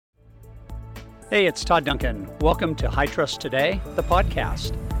Hey, it's Todd Duncan. Welcome to High Trust Today, the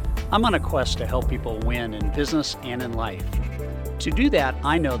podcast. I'm on a quest to help people win in business and in life. To do that,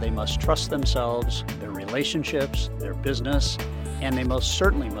 I know they must trust themselves, their relationships, their business, and they most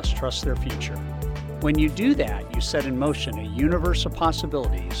certainly must trust their future. When you do that, you set in motion a universe of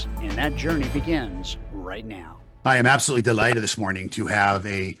possibilities, and that journey begins right now. I am absolutely delighted this morning to have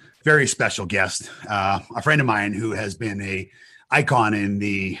a very special guest, a friend of mine who has been an icon in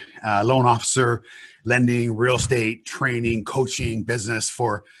the loan officer, lending, real estate, training, coaching business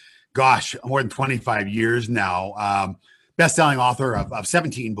for, more than 25 years now. Best-selling author of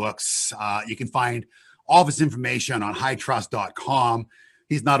 17 books. You can find all of his information on hightrust.com.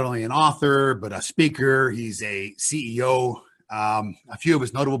 He's not only an author, but a speaker. He's a CEO. A few of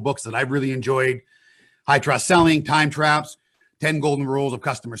his notable books that I've really enjoyed: High Trust Selling, Time Traps, 10 Golden Rules of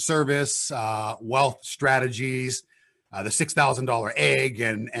Customer Service, Wealth Strategies, the $6,000 Egg,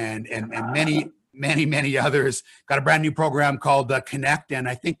 and many others. Got a brand new program called Connect, and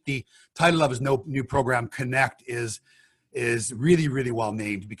I think the title of his new program, Connect, is really well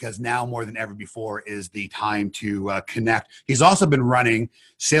named, because now more than ever before is the time to connect. He's also been running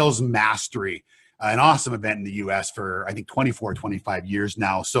Sales Mastery, an awesome event in the US for I think 25 years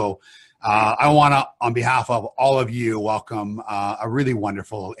now. So I want to, on behalf of all of you, welcome a really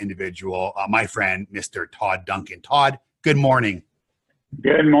wonderful individual, my friend, Mr. Todd Duncan. Todd, good morning.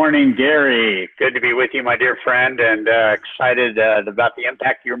 Good morning, Gary. Good to be with you, my dear friend, and excited about the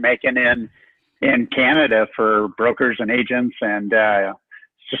impact you're making in Canada for brokers and agents. And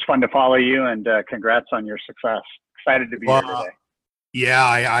it's just fun to follow you, and congrats on your success. Excited to be here today. Yeah,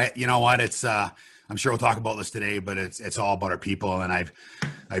 I you know what, it's I'm sure we'll talk about this today, but it's all about our people, and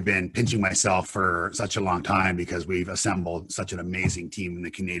I've been pinching myself for such a long time because we've assembled such an amazing team in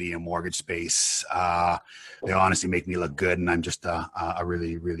the Canadian mortgage space. They honestly make me look good, and I'm just a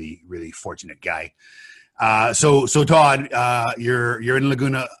really fortunate guy. So Todd, you're in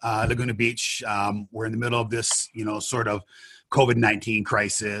Laguna Beach. We're in the middle of this, sort of COVID-19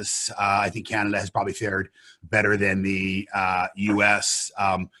 crisis. I think Canada has probably fared better than the US.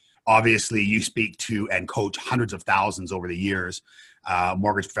 Obviously, you speak to and coach hundreds of thousands over the years,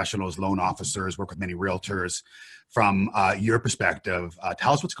 mortgage professionals, loan officers, work with many realtors. From your perspective,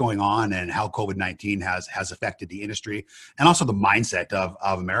 tell us what's going on and how COVID-19 has affected the industry and also the mindset of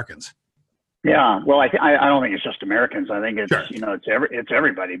Americans. Yeah, well, I don't think it's just Americans. I think it's Sure. It's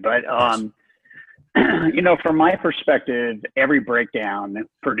everybody. But Yes. From my perspective, every breakdown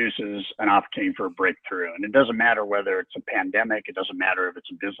produces an opportunity for a breakthrough. And it doesn't matter whether it's a pandemic, it doesn't matter if it's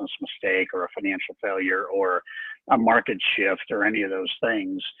a business mistake or a financial failure or a market shift or any of those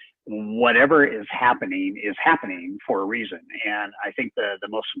things. Whatever is happening for a reason. And I think the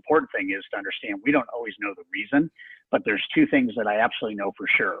most important thing is to understand we don't always know the reason, but there's two things that I absolutely know for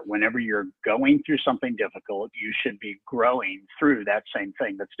sure. Whenever you're going through something difficult, you should be growing through that same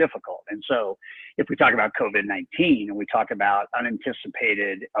thing that's difficult. And so if we talk about COVID-19 and we talk about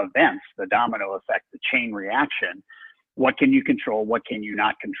unanticipated events, the domino effect, the chain reaction, what can you control? What can you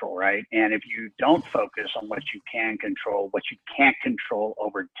not control, right? And if you don't focus on what you can control, what you can't control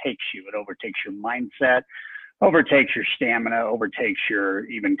overtakes you. It overtakes your mindset, overtakes your stamina, overtakes your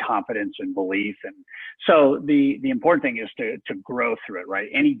even confidence and belief. And so the important thing is to grow through it, right?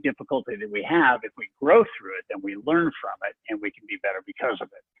 Any difficulty that we have, if we grow through it, then we learn from it and we can be better because of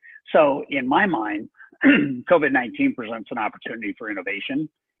it. So in my mind, COVID-19 presents an opportunity for innovation.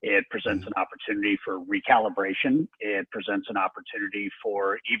 It presents an opportunity for recalibration. It presents an opportunity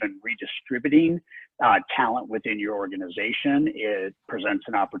for even redistributing talent within your organization. It presents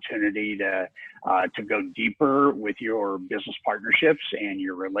an opportunity to go deeper with your business partnerships and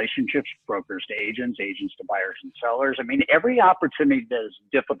your relationships, brokers to agents, agents to buyers and sellers. I mean, every opportunity that is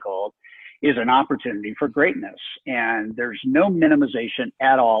difficult is an opportunity for greatness. And there's no minimization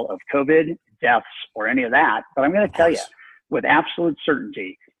at all of COVID, deaths, or any of that. But I'm going to tell you with absolute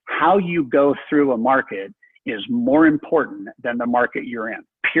certainty, how you go through a market is more important than the market you're in,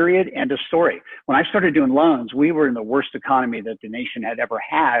 period, end of story. When I started doing loans, we were in the worst economy that the nation had ever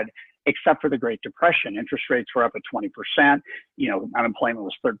had, except for the Great Depression. Interest rates were up at 20%, unemployment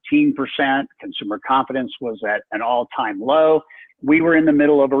was 13%, consumer confidence was at an all-time low. We were in the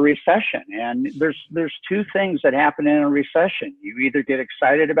middle of a recession, and there's two things that happen in a recession. You either get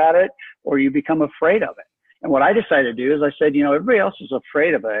excited about it or you become afraid of it. And what I decided to do is I said, everybody else is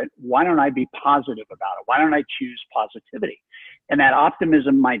afraid of it. Why don't I be positive about it? Why don't I choose positivity? And that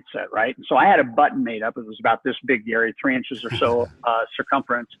optimism mindset, right? And so I had a button made up. It was about this big, Gary, 3 inches or so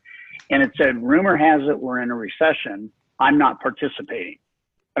circumference. And it said, rumor has it we're in a recession. I'm not participating.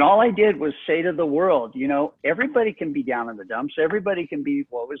 And all I did was say to the world, everybody can be down in the dumps. Everybody can be,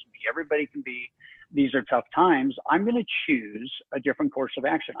 woe is me. Everybody can be, these are tough times. I'm going to choose a different course of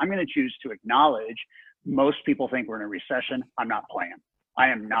action. I'm going to choose to acknowledge most people think we're in a recession. I'm not playing. I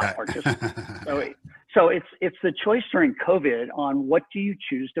am not participating. So it's the choice during COVID on what do you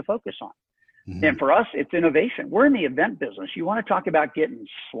choose to focus on. Mm-hmm. And for us, it's innovation. We're in the event business. You want to talk about getting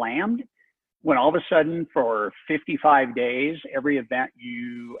slammed when all of a sudden for 55 days, every event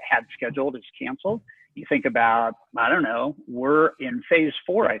you had scheduled is canceled. You think about, I don't know, we're in phase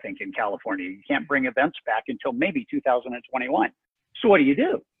 4, I think, in California. You can't bring events back until maybe 2021. So what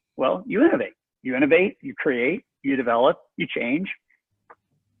do? Well, you innovate. You innovate, you create, you develop, you change.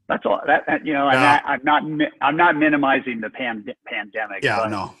 That's all. I'm not minimizing the pandemic. Yeah,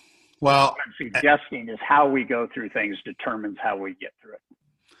 no. Well, what I'm suggesting is how we go through things determines how we get through it.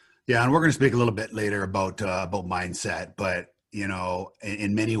 Yeah, and we're going to speak a little bit later about mindset, but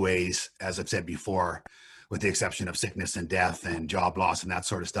in many ways, as I've said before, with the exception of sickness and death and job loss and that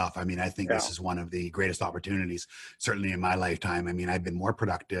sort of stuff, I mean, I think this is one of the greatest opportunities, certainly in my lifetime. I mean, I've been more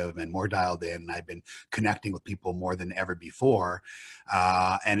productive and more dialed in, and I've been connecting with people more than ever before.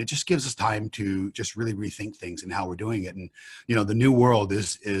 And it just gives us time to just really rethink things and how we're doing it. And, the new world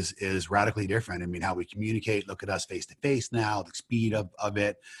is radically different. I mean, how we communicate, look at us face to face now, the speed of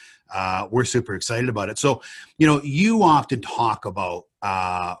it. We're super excited about it. So, you often talk about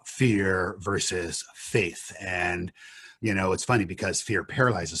fear versus faith. And, it's funny because fear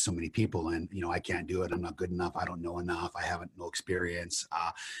paralyzes so many people, and, I can't do it. I'm not good enough. I don't know enough. I haven't no experience.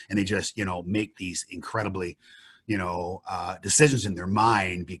 And they just, make these incredibly, decisions in their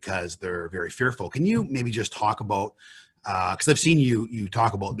mind because they're very fearful. Can you maybe just talk about, because I've seen you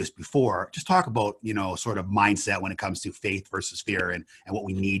talk about this before, just talk about, sort of mindset when it comes to faith versus fear and what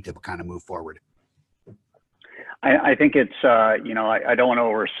we need to kind of move forward. I think it's, I don't want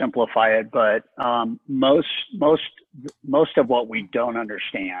to oversimplify it, but most of what we don't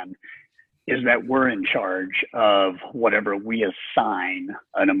understand is that we're in charge of whatever we assign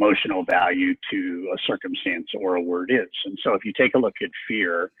an emotional value to a circumstance or a word is. And so if you take a look at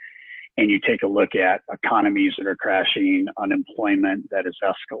fear, and you take a look at economies that are crashing, unemployment that is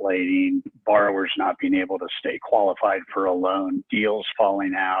escalating, borrowers not being able to stay qualified for a loan, deals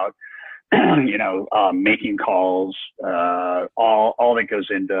falling out, making calls, all that goes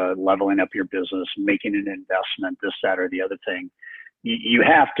into leveling up your business, making an investment, this, that, or the other thing. You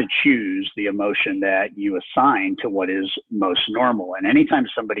have to choose the emotion that you assign to what is most normal. And anytime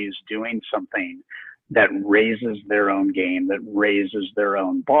somebody is doing something that raises their own game, that raises their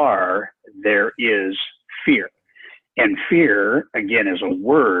own bar, there is fear. And fear, again, as a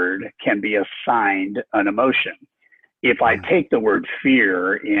word, can be assigned an emotion. If I take the word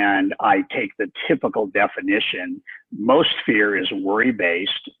fear and I take the typical definition, most fear is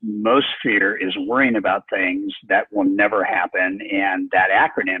worry-based. Most fear is worrying about things that will never happen. And that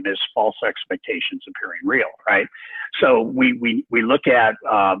acronym is false expectations appearing real, right? So we look at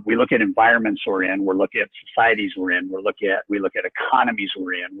environments we're in, we look at societies we're in, we look at economies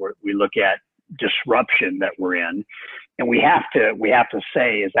we're in, we look at disruption that we're in, and we have to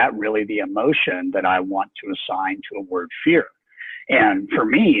say, is that really the emotion that I want to assign to a word fear? And for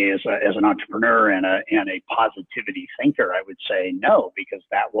me, as an entrepreneur and a positivity thinker, I would say no, because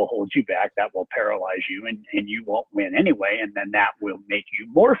that will hold you back, that will paralyze you, and you won't win anyway, and then that will make you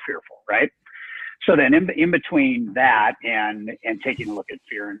more fearful, right? So then in between that and taking a look at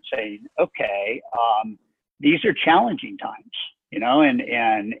fear and saying, okay, these are challenging times,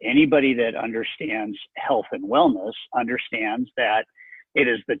 and anybody that understands health and wellness understands that it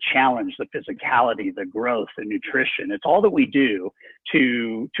is the challenge, the physicality, the growth, the nutrition. It's all that we do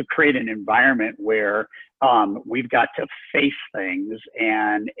to create an environment where we've got to face things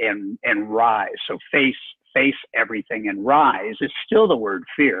and rise. So face everything and rise is still the word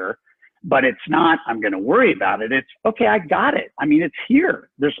fear. But it's not, I'm going to worry about it. It's, okay, I got it. I mean, it's here.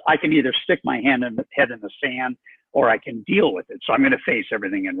 I can either stick my head in the sand or I can deal with it. So I'm going to face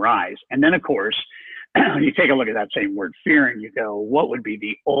everything and rise. And then, of course, you take a look at that same word fear and you go, what would be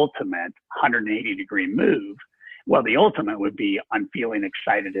the ultimate 180-degree move? Well, the ultimate would be, I'm feeling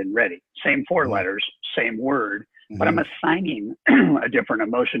excited and ready. Same 4 letters, same word, but I'm assigning a different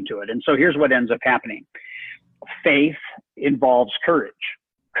emotion to it. And so here's what ends up happening. Faith involves courage.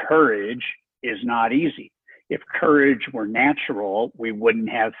 Courage is not easy. If courage were natural, we wouldn't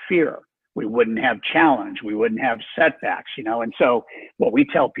have fear. We wouldn't have challenge. We wouldn't have setbacks, And so what we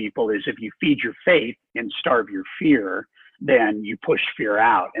tell people is if you feed your faith and starve your fear, then you push fear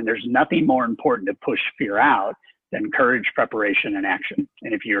out. And there's nothing more important to push fear out than courage, preparation, and action.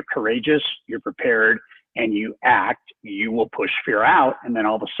 And if you're courageous, you're prepared, and you act, you will push fear out. And then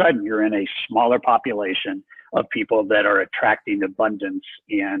all of a sudden you're in a smaller population of people that are attracting abundance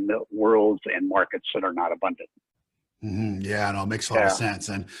in worlds and markets that are not abundant. Yeah, no, it makes a lot of sense.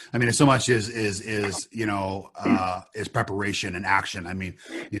 And I mean, so much is preparation and action. I mean,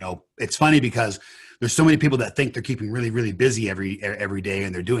 it's funny because there's so many people that think they're keeping really, really busy every day,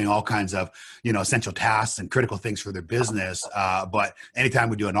 and they're doing all kinds of, essential tasks and critical things for their business. But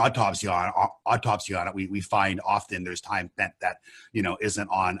anytime we do an autopsy on it, we find often there's time spent that, isn't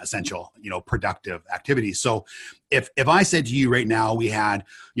on essential, productive activities. So if I said to you right now, we had,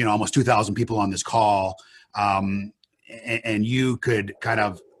 almost 2,000 people on this call, and you could kind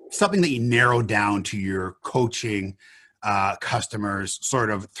of something that you narrow down to your coaching customers, sort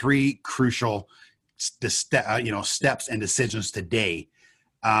of 3 crucial steps and decisions today,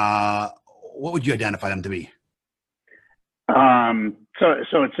 what would you identify them to be?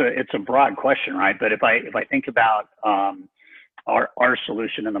 So it's a broad question, right? But if I think about our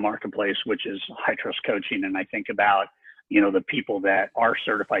solution in the marketplace, which is high trust coaching, and I think about the people that our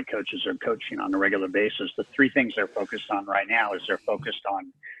certified coaches are coaching on a regular basis, the 3 things they're focused on right now is they're focused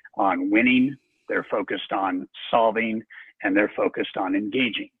on winning, they're focused on solving, and they're focused on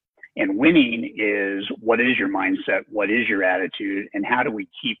engaging. And winning is, what is your mindset? What is your attitude? And how do we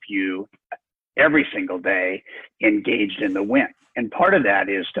keep you every single day engaged in the win? And part of that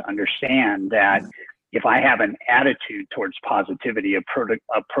is to understand that if I have an attitude towards positivity, a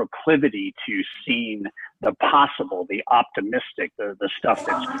proclivity to seeing the possible, the optimistic, the stuff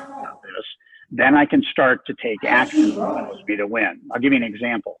that's good about this, then I can start to take action that allows me to win. I'll give you an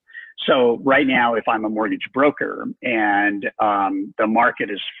example. So right now, if I'm a mortgage broker and the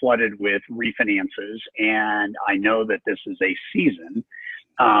market is flooded with refinances, and I know that this is a season,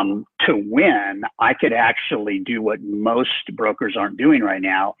 to win, I could actually do what most brokers aren't doing right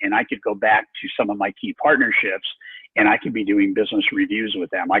now. And I could go back to some of my key partnerships, and I could be doing business reviews with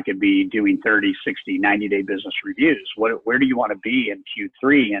them. I could be doing 30, 60, 90-day business reviews. Where do you want to be in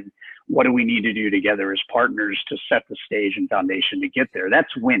Q3? And what do we need to do together as partners to set the stage and foundation to get there?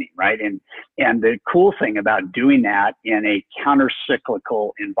 That's winning, right? And the cool thing about doing that in a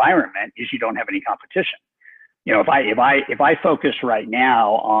counter-cyclical environment is you don't have any competition. If I focus right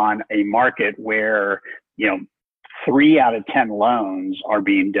now on a market where, 3 out of 10 loans are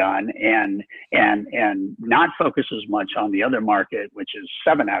being done, and not focus as much on the other market, which is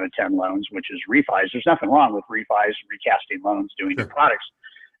 7 out of 10 loans, which is refis. There's nothing wrong with refis, recasting loans, doing new products.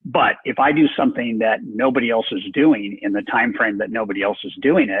 But if I do something that nobody else is doing in the time frame that nobody else is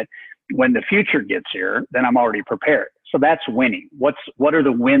doing it, when the future gets here, then I'm already prepared. So that's winning. What are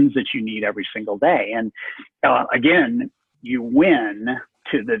the wins that you need every single day? And again, you win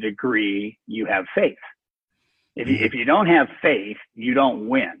to the degree you have faith. If you don't have faith, you don't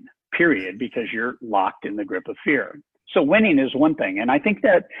win, period, because you're locked in the grip of fear. So winning is one thing. And I think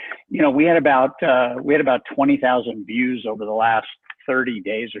that, we had about 20,000 views over the last 30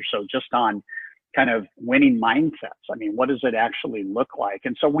 days or so, just on kind of winning mindsets. I mean, what does it actually look like?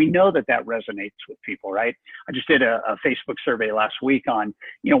 And so we know that resonates with people, right? I just did a Facebook survey last week on,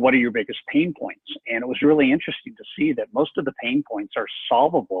 what are your biggest pain points? And it was really interesting to see that most of the pain points are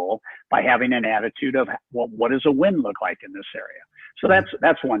solvable by having an attitude of, well, what does a win look like in this area? So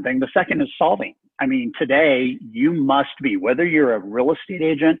that's one thing. The second is solving. I mean, today you must be, whether you're a real estate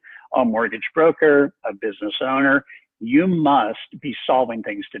agent, a mortgage broker, a business owner, you must be solving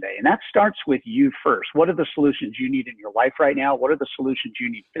things today. And that starts with you first. What are the solutions you need in your life right now? What are the solutions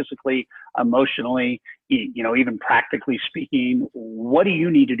you need physically, emotionally, even practically speaking? What do you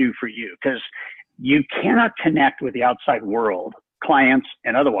need to do for you? Because you cannot connect with the outside world, clients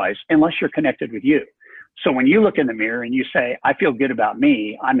and otherwise, unless you're connected with you. So when you look in the mirror and you say, I feel good about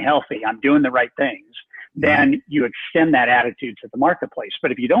me, I'm healthy, I'm doing the right things, then you extend that attitude to the marketplace.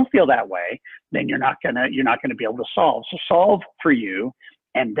 But if you don't feel that way, then you're not gonna be able to solve. So solve for you,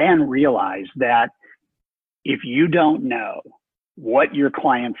 and then realize that if you don't know what your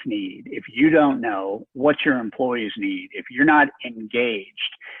clients need, if you don't know what your employees need, if you're not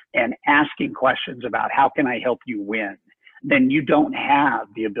engaged and asking questions about how can I help you win, then you don't have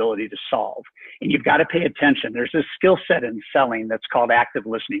the ability to solve. And you've got to pay attention. There's this skill set in selling that's called active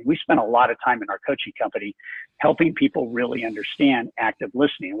listening. We spend a lot of time in our coaching company helping people really understand active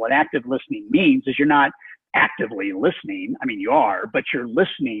listening. What active listening means is you're not actively listening. I mean, you are, but you're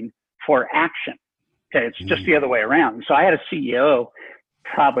listening for action. Okay, it's just the other way around. So I had a CEO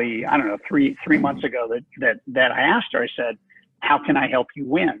probably, I don't know, three months ago that I asked her, I said, how can I help you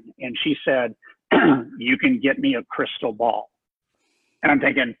win? And she said, you can get me a crystal ball. And I'm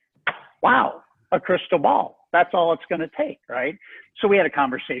thinking, wow, a crystal ball. That's all it's going to take, right? So we had a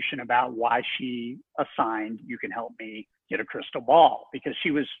conversation about why she assigned, you can help me get a crystal ball, because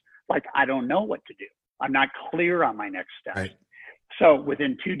she was like, I don't know what to do. I'm not clear on my next steps. Right. So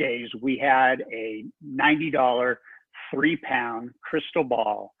within 2 days, we had a $90 3-pound crystal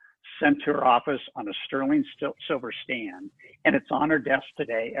ball sent to her office on a sterling silver stand. And it's on her desk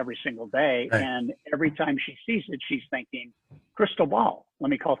today, every single day. Right. And every time she sees it, she's thinking, crystal ball, let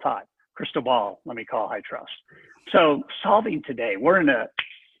me call Todd. Crystal ball, let me call High Trust. So solving today, we're in a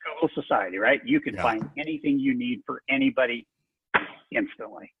global society, right? You can find anything you need for anybody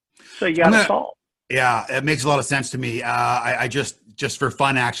instantly. So you got to solve. Yeah, it makes a lot of sense to me. I just for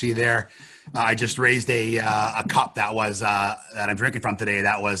fun, actually, I just raised a cup that I'm drinking from today.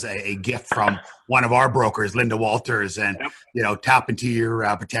 That was a gift from one of our brokers, Linda Walters, and tap into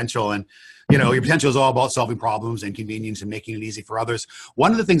your potential. And your potential is all about solving problems and convenience and making it easy for others.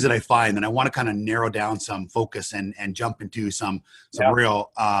 One of the things that I find, and I want to kind of narrow down some focus and jump into some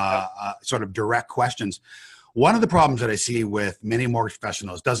real sort of direct questions. One of the problems that I see with many mortgage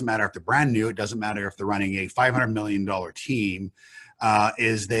professionals, doesn't matter if they're brand new, it doesn't matter if they're running a $500 million team,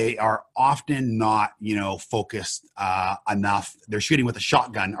 is they are often not, focused enough. They're shooting with a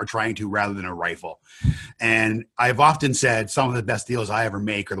shotgun or trying to rather than a rifle. And I've often said some of the best deals I ever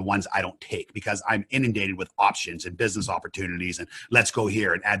make are the ones I don't take, because I'm inundated with options and business opportunities and let's go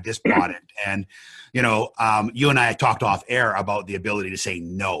here and add this product. And, you and I talked off air about the ability to say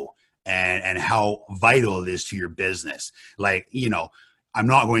no. And how vital it is to your business. Like, I'm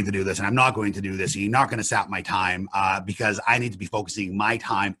not going to do this and I'm not going to do this. And you're not going to sap my time because I need to be focusing my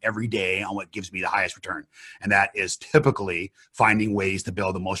time every day on what gives me the highest return. And that is typically finding ways to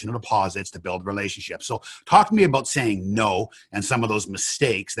build emotional deposits, to build relationships. So talk to me about saying no and some of those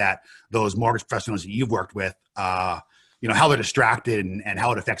mistakes that those mortgage professionals that you've worked with, how they're distracted and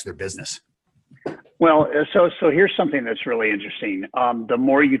how it affects their business. Well, so here's something that's really interesting. The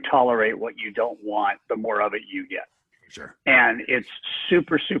more you tolerate what you don't want, the more of it you get. Sure. And it's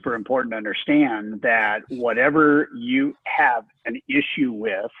super, super important to understand that whatever you have an issue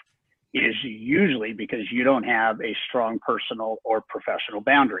with is usually because you don't have a strong personal or professional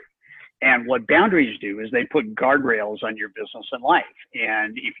boundary. And what boundaries do is they put guardrails on your business and life.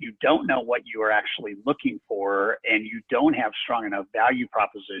 And if you don't know what you are actually looking for and you don't have strong enough value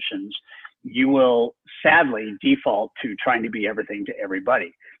propositions, you will sadly default to trying to be everything to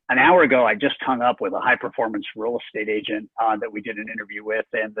everybody. An hour ago, I just hung up with a high performance real estate agent that we did an interview with.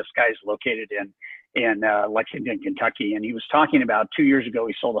 And this guy's located in Lexington, Kentucky. And he was talking about 2 years ago,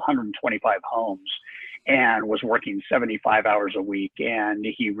 he sold 125 homes and was working 75 hours a week. And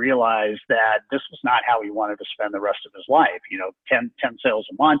he realized that this was not how he wanted to spend the rest of his life. 10 sales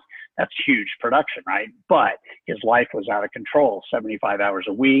a month, that's huge production, right? But his life was out of control, 75 hours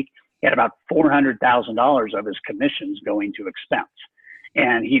a week. He had about $400,000 of his commissions going to expense.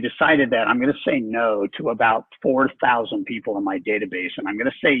 And he decided that I'm going to say no to about 4,000 people in my database. And I'm going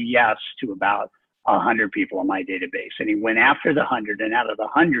to say yes to about 100 people in my database. And he went after the 100, and out of the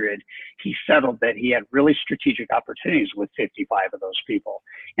 100, he settled that he had really strategic opportunities with 55 of those people.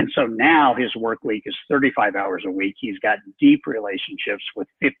 And so now his work week is 35 hours a week. He's got deep relationships with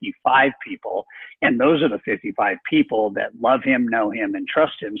 55 people. And those are the 55 people that love him, know him, and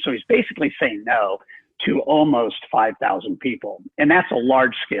trust him. So he's basically saying no to almost 5,000 people. And that's a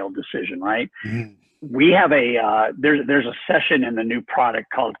large scale decision, right? Mm-hmm. We have there's a session in the new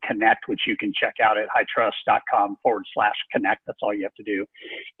product called Connect, which you can check out at hightrust.com/connect. That's all you have to do.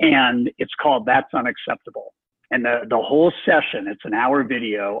 And it's called That's Unacceptable. And the whole session, it's an hour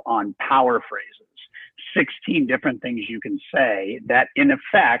video on power phrases, 16 different things you can say that in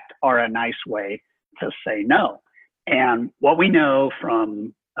effect are a nice way to say no. And what we know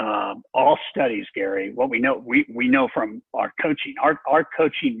from all studies, Gary, what we know from our coaching, our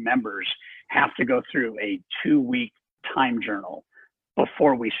coaching members have to go through a 2-week time journal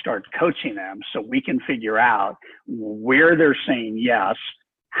before we start coaching them, so we can figure out where they're saying yes,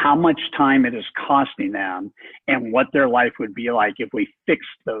 how much time it is costing them, and what their life would be like if we fixed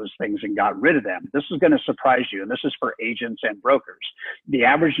those things and got rid of them. This is going to surprise you, and this is for agents and brokers. The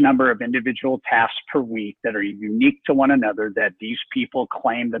average number of individual tasks per week that are unique to one another that these people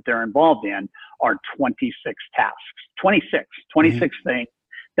claim that they're involved in are 26 tasks. 26 things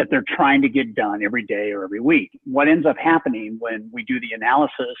that they're trying to get done every day or every week. What ends up happening when we do the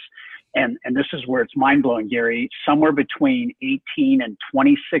analysis, and this is where it's mind-blowing, Gary, somewhere between 18 and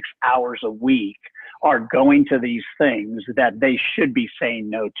 26 hours a week are going to these things that they should be saying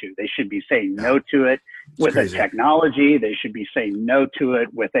no to. They should be saying no to it with a technology. They should be saying no to it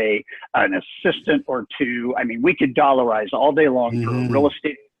with an assistant or two. I mean, we could dollarize all day long for a real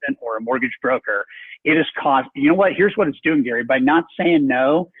estate agent or a mortgage broker, it has cost, you know what, here's what it's doing, Gary. By not saying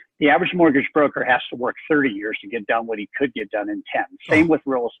no, the average mortgage broker has to work 30 years to get done what he could get done in 10. Same with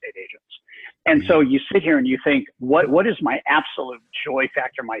real estate agents. And so you sit here and you think, what is my absolute joy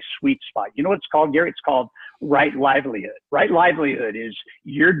factor, my sweet spot? You know what it's called, Gary? It's called right livelihood. Right livelihood is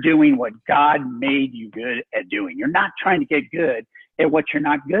you're doing what God made you good at doing. You're not trying to get good at what you're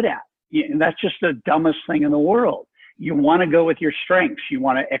not good at. And that's just the dumbest thing in the world. You want to go with your strengths. You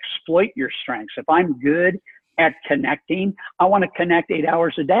want to exploit your strengths. If I'm good at connecting, I want to connect 8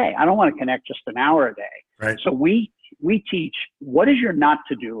 hours a day. I don't want to connect just an hour a day. Right. So we teach, what is your not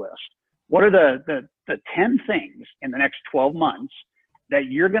to-do list? What are the 10 things in the next 12 months that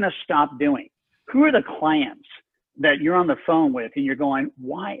you're going to stop doing? Who are the clients that you're on the phone with and you're going,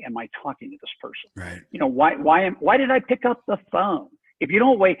 why am I talking to this person? Right. You know, why did I pick up the phone? If you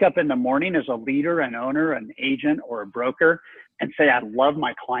don't wake up in the morning as a leader, an owner, an agent, or a broker and say, I love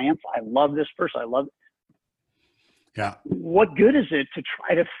my clients, I love this person, I love, yeah. What good is it to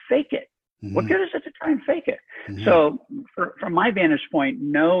try to fake it? Mm-hmm. What good is it to try and fake it? Mm-hmm. So from my vantage point,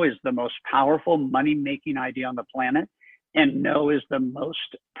 no is the most powerful money-making idea on the planet, and no is the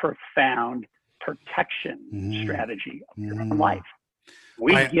most profound protection strategy of your own life.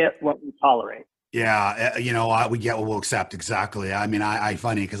 We get what we tolerate. Yeah, you know, we get what we'll accept. Exactly. I mean, I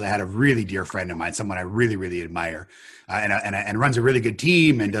funny because I had a really dear friend of mine, someone I really, really admire, and runs a really good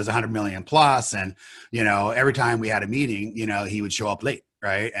team and does 100 million plus. And, you know, every time we had a meeting, you know, he would show up late.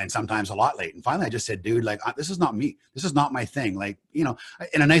 Right. And sometimes a lot late. And finally I just said, dude, like, this is not me. This is not my thing. Like, you know,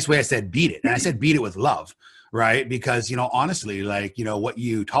 in a nice way, I said, beat it. And I said, beat it with love. Right. Because, you know, honestly, like, you know, what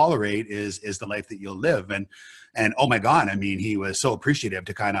you tolerate is the life that you'll live. And oh my God, I mean, he was so appreciative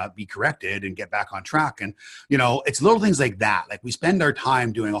to kind of be corrected and get back on track. And, you know, it's little things like that. Like we spend our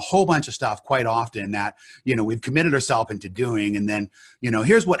time doing a whole bunch of stuff quite often that, you know, we've committed ourselves into doing. And then, you know,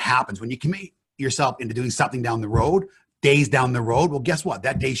 here's what happens when you commit yourself into doing something down the road, days down the road. Well, guess what?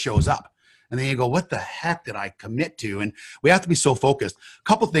 That day shows up. And then you go, what the heck did I commit to? And we have to be so focused. A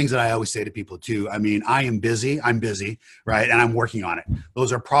couple of things that I always say to people too. I mean, I'm busy, right? And I'm working on it.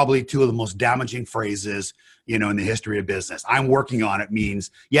 Those are probably two of the most damaging phrases, you know, in the history of business. I'm working on it means,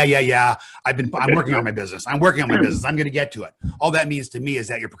 yeah. I'm working on my business. I'm working on my business. I'm going to get to it. All that means to me is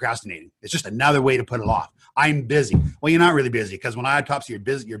that you're procrastinating. It's just another way to put it off. I'm busy. Well, you're not really busy because when I talk to your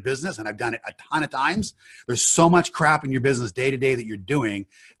business, and I've done it a ton of times, there's so much crap in your business day to day that you're doing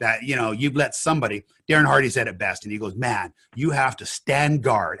that, you know, you've let somebody, Darren Hardy said it best. And he goes, man, you have to stand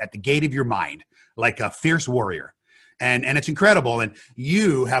guard at the gate of your mind like a fierce warrior. And it's incredible. And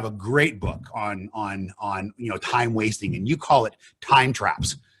you have a great book on, you know, time wasting, and you call it time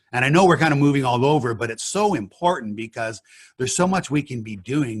traps. And I know we're kind of moving all over, but it's so important because there's so much we can be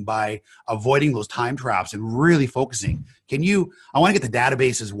doing by avoiding those time traps and really focusing. I want to get the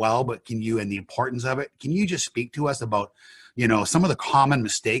database as well, but and the importance of it, can you just speak to us about, you know, some of the common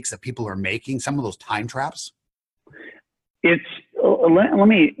mistakes that people are making, some of those time traps? There's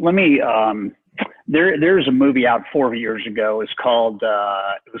a movie out 4 years ago. It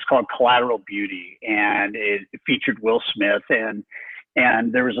was called Collateral Beauty, and it featured Will Smith,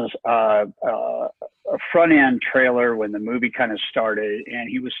 and there was a front end trailer when the movie kind of started, and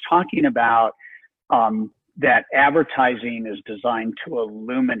he was talking about that advertising is designed to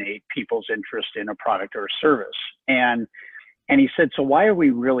illuminate people's interest in a product or a service. And he said, so why are we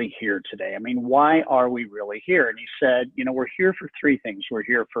really here today? I mean, why are we really here? And he said, you know, we're here for three things. We're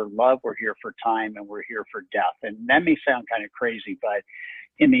here for love, we're here for time, and we're here for death. And that may sound kind of crazy, but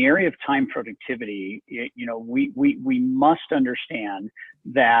in the area of time productivity, you know, we must understand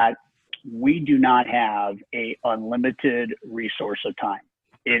that we do not have a unlimited resource of time.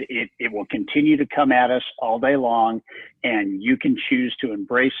 It will continue to come at us all day long, and you can choose to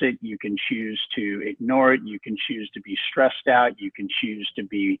embrace it. You can choose to ignore it. You can choose to be stressed out. You can choose to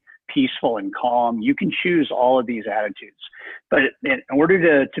be peaceful and calm. You can choose all of these attitudes. But in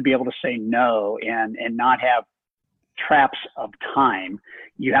order to be able to say no and not have traps of time,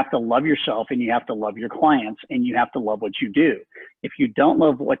 you have to love yourself, and you have to love your clients, and you have to love what you do. If you don't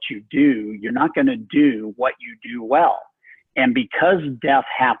love what you do, you're not going to do what you do well. And because death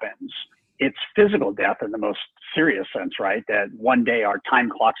happens, it's physical death in the most serious sense, right? That one day our time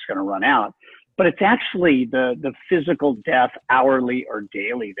clock's going to run out. But it's actually the physical death hourly or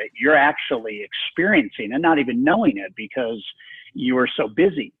daily that you're actually experiencing and not even knowing it because you are so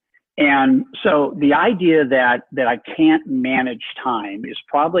busy. And so the idea that I can't manage time is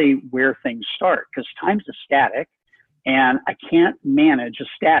probably where things start, because time's a static, and I can't manage a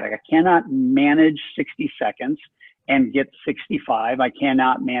static. I cannot manage 60 seconds and get 65. I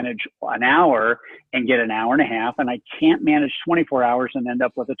cannot manage an hour and get an hour and a half. And I can't manage 24 hours and end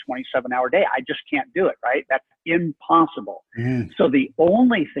up with a 27-hour day. I just can't do it, right? That's impossible. So the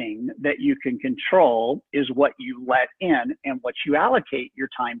only thing that you can control is what you let in and what you allocate your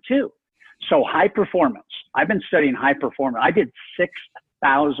time to. So high performance. I've been studying high performance. I did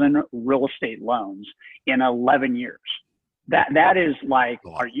 6,000 real estate loans in 11 years. That is like,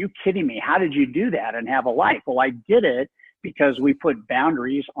 are you kidding me? How did you do that and have a life? Well, I did it because we put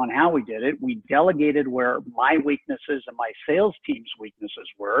boundaries on how we did it. We delegated where my weaknesses and my sales team's weaknesses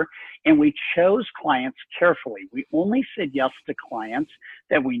were, and we chose clients carefully. We only said yes to clients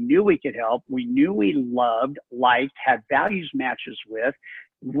that we knew we could help, we knew we loved, liked, had values matches with.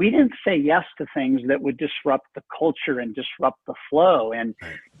 We didn't say yes to things that would disrupt the culture and disrupt the flow. And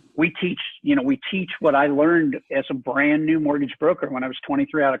we teach what I learned as a brand new mortgage broker when I was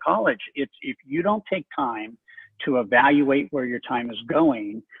 23 out of college. It's if you don't take time to evaluate where your time is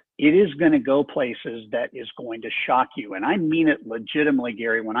going, it is going to go places that is going to shock you. And I mean it legitimately,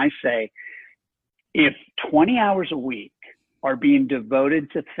 Gary, when I say if 20 hours a week are being devoted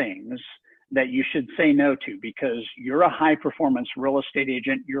to things that you should say no to because you're a high performance real estate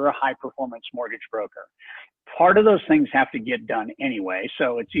agent, you're a high performance mortgage broker. Part of those things have to get done anyway.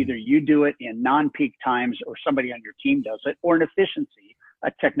 So it's either you do it in non-peak times or somebody on your team does it, or an efficiency,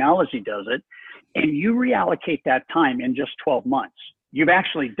 a technology does it, and you reallocate that time in just 12 months. You've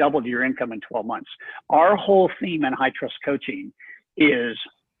actually doubled your income in 12 months. Our whole theme in High Trust Coaching is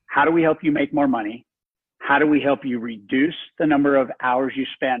how do we help you make more money? How do we help you reduce the number of hours you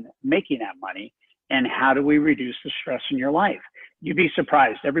spend making that money? And how do we reduce the stress in your life? You'd be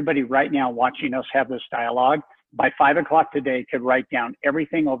surprised. Everybody right now watching us have this dialogue by 5 o'clock today could write down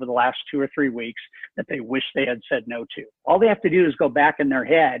everything over the last 2 or 3 weeks that they wish they had said no to. All they have to do is go back in their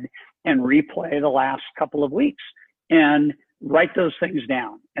head and replay the last couple of weeks and write those things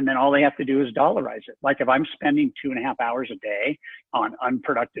down. And then all they have to do is dollarize it. Like if I'm spending 2.5 hours a day on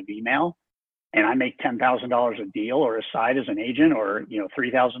unproductive email, and I make $10,000 a deal or a side as an agent, or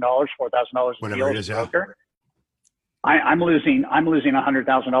 $3,000, $4,000 a deal as a broker, I'm losing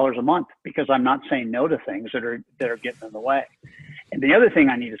 $100,000 a month because I'm not saying no to things that are getting in the way. And the other thing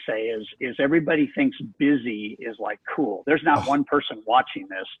I need to say is everybody thinks busy is like cool. There's not one person watching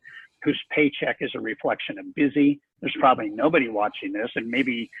this whose paycheck is a reflection of busy. There's probably nobody watching this. And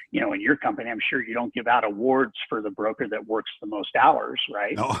maybe, in your company, I'm sure you don't give out awards for the broker that works the most hours,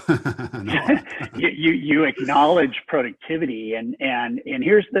 right? No. No. you acknowledge productivity. And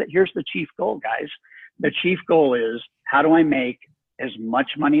here's the chief goal, guys. The chief goal is, how do I make as much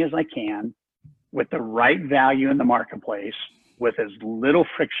money as I can with the right value in the marketplace with as little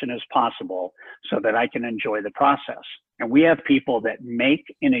friction as possible so that I can enjoy the process? And we have people that make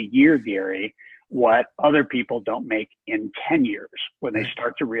in a year, Gary, what other people don't make in 10 years when they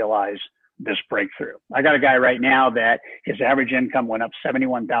start to realize this breakthrough. I got a guy right now that his average income went up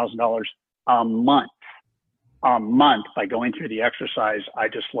 $71,000 a month by going through the exercise I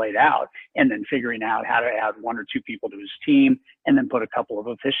just laid out, and then figuring out how to add 1 or 2 people to his team and then put a couple of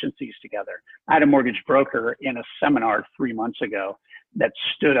efficiencies together. I had a mortgage broker in a seminar 3 months ago that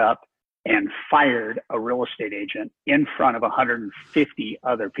stood up and fired a real estate agent in front of 150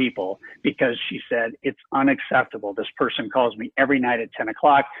 other people because she said, it's unacceptable. This person calls me every night at 10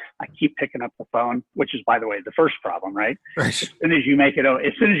 o'clock. I keep picking up the phone, which is, by the way, the first problem, right? Right. As soon as you make it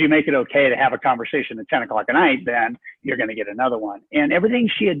okay to have a conversation at 10 o'clock at night, then you're going to get another one. And everything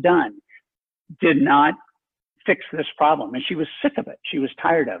she had done did not fix this problem. And she was sick of it. She was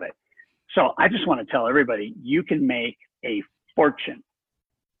tired of it. So I just want to tell everybody, you can make a fortune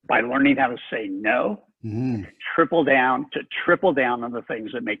by learning how to say no, triple down on the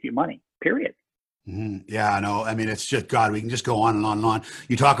things that make you money, period. Yeah, no, I mean, it's just, God, we can just go on and on and on.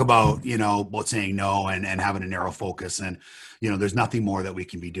 You talk about, about saying no and having a narrow focus, and, there's nothing more that we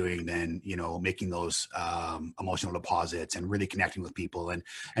can be doing than, making those emotional deposits and really connecting with people and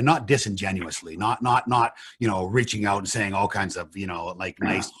not disingenuously, not, reaching out and saying all kinds of,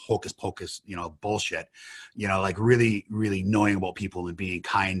 nice hocus pocus, bullshit, like really, really knowing about people and being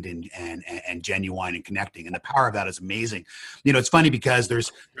kind and genuine and connecting. And the power of that is amazing. It's funny because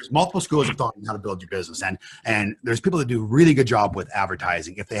there's multiple schools of thought on how to build your business. And there's people that do a really good job with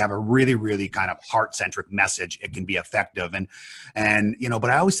advertising. If they have a really, really kind of heart-centric message, it can be effective. And but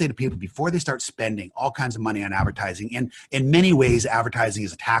I always say to people, before they start spending all kinds of money on advertising, and in many ways, advertising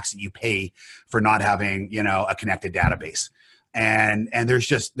is a tax that you pay for not having, a connected database. And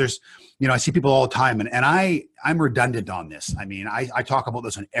there's I see people all the time, and I'm redundant on this. I mean, I talk about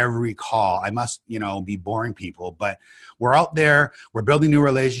this on every call. I must be boring people, but we're out there, we're building new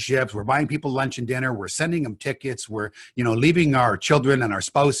relationships, we're buying people lunch and dinner, we're sending them tickets, we're leaving our children and our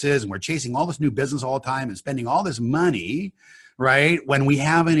spouses, and we're chasing all this new business all the time and spending all this money, right, when we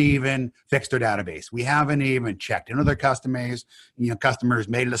haven't even fixed our database. We haven't even checked into their customers,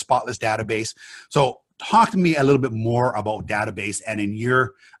 made it a spotless database. So talk to me a little bit more about database, and in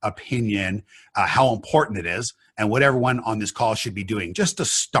your opinion, how important it is and what everyone on this call should be doing just to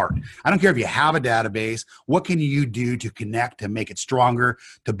start. I don't care if you have a database. What can you do to connect, to make it stronger,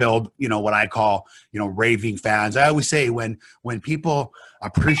 to build, what I call, raving fans? I always say when people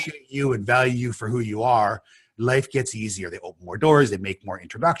appreciate you and value you for who you are, life gets easier. They open more doors, they make more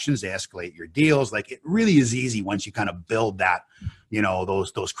introductions, they escalate your deals. Like, it really is easy once you kind of build that,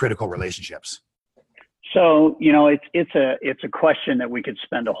 those critical relationships. So, it's a question that we could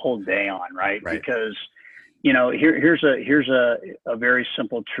spend a whole day on, right? Because, here's a very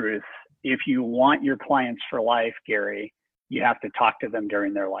simple truth. If you want your clients for life, Gary, you have to talk to them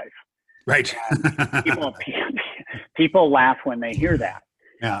during their life. Right. People laugh when they hear that.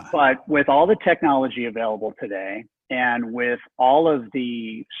 Yeah. But with all the technology available today, and with all of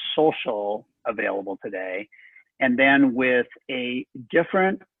the social available today, and then with a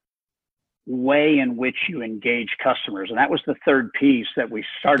different way in which you engage customers, and that was the third piece that we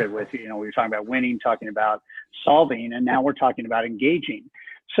started with. We were talking about winning, talking about solving, and now we're talking about engaging.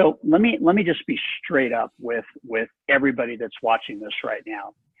 So let me just be straight up with everybody that's watching this right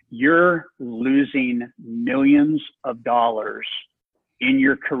now. You're losing millions of dollars in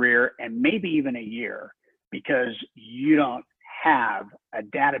your career, and maybe even a year, because you don't have a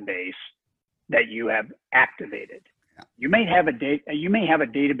database that you have activated. You may have a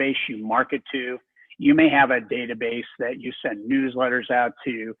database you market to. You may have a database that you send newsletters out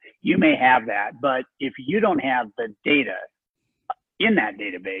to. You may have that, but if you don't have the data in that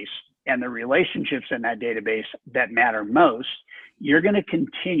database and the relationships in that database that matter most, you're going to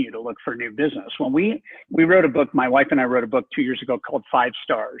continue to look for new business. When we wrote a book, my wife and I wrote a book 2 years ago called 5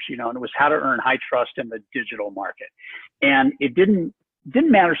 Stars, and it was how to earn high trust in the digital market. And it didn't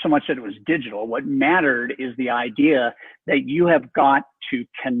matter so much that it was digital. What mattered is the idea that you have got to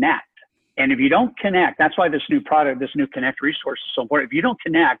connect. And if you don't connect, that's why this new product, this new Connect resource is so important. If you don't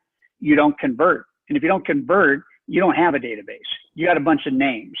connect, you don't convert. And if you don't convert, you don't have a database. You got a bunch of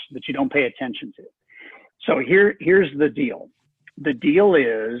names that you don't pay attention to. So here's the deal. The deal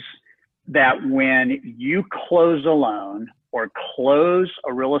is that when you close a loan or close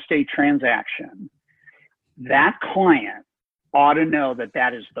a real estate transaction, that client ought to know that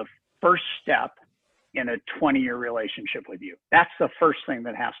that is the first step in a 20-year relationship with you. That's the first thing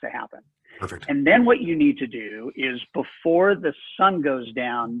that has to happen. Perfect. And then what you need to do is, before the sun goes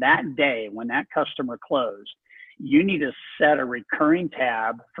down that day when that customer closed, you need to set a recurring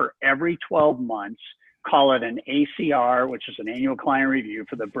tab for every 12 months. Call it an ACR, which is an annual client review.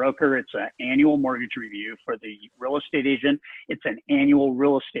 For the broker, it's an annual mortgage review. For the real estate agent, it's an annual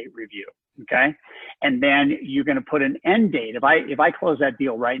real estate review. Okay. And then you're going to put an end date. If I close that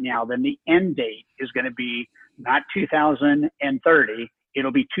deal right now, then the end date is going to be not 2030,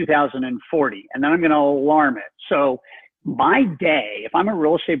 it'll be 2040. And then I'm going to alarm it. So my day, if I'm a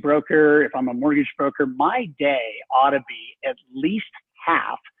real estate broker, if I'm a mortgage broker, my day ought to be at least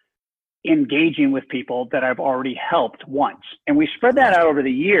half engaging with people that I've already helped once. And we spread that out over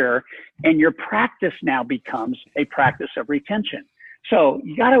the year, and your practice now becomes a practice of retention. So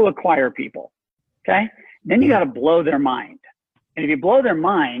you got to acquire people, okay? Then you got to blow their mind. And if you blow their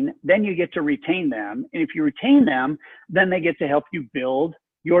mind, then you get to retain them. And if you retain them, then they get to help you build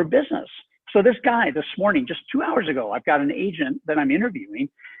your business. So this guy this morning, just 2 hours ago, I've got an agent that I'm interviewing.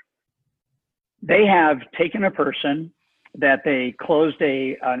 They have taken a person that they closed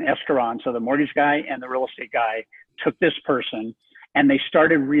an escrow on. So the mortgage guy and the real estate guy took this person, and they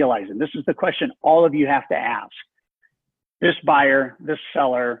started realizing, this is the question all of you have to ask. This buyer, this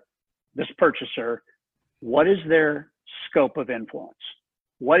seller, this purchaser, what is their scope of influence?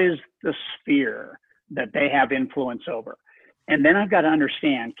 What is the sphere that they have influence over? And then I've got to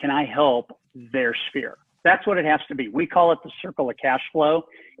understand, can I help their sphere? That's what it has to be. We call it the circle of cash flow.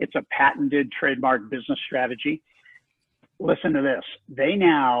 It's a patented trademark business strategy. Listen to this. They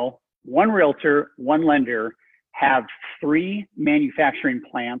now, one realtor, one lender, have 3 manufacturing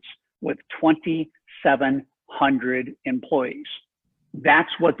plants with 2,700 employees. That's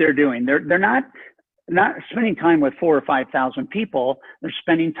what they're doing. They're not spending time with 4,000 or 5,000 people. They're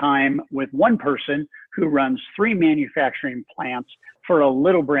spending time with one person who runs 3 manufacturing plants for a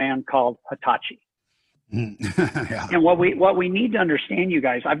little brand called Hitachi. Yeah. And what we need to understand, you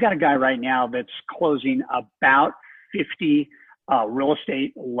guys, I've got a guy right now that's closing about 50 real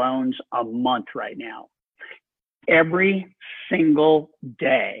estate loans a month right now. Every single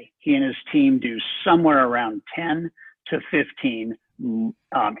day, he and his team do somewhere around 10 to 15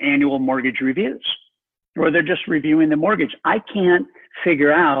 annual mortgage reviews, where they're just reviewing the mortgage. I can't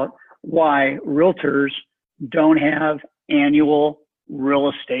figure out why realtors don't have annual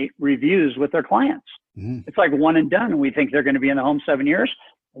real estate reviews with their clients. Mm-hmm. It's like one and done. We think they're going to be in the home 7 years.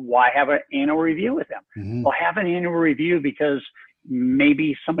 Why have an annual review with them? Mm-hmm. Well, have an annual review because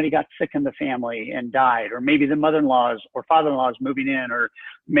maybe somebody got sick in the family and died, or maybe the mother-in-law's or father-in-law is moving in, or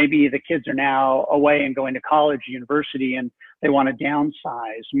maybe the kids are now away and going to college, university, and they want to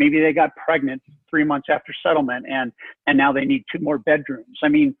downsize. Maybe they got pregnant 3 months after settlement and now they need 2 more bedrooms. I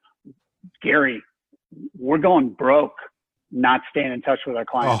mean, Gary, we're going broke not staying in touch with our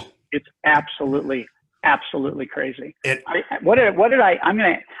clients. Oh. It's absolutely crazy. I'm going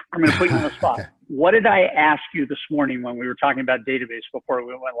to put you on the spot. What did I ask you this morning when we were talking about database before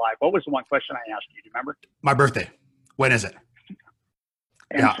we went live? What was the one question I asked you? Do you remember? My birthday. When is it?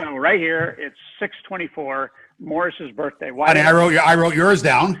 And so right here, it's 6/24, Morris's birthday. Why? I wrote yours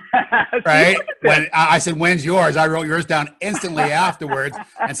down, right? When I said, when's yours? I wrote yours down instantly afterwards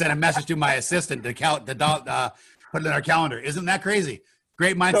and sent a message to my assistant to put it in our calendar. Isn't that crazy?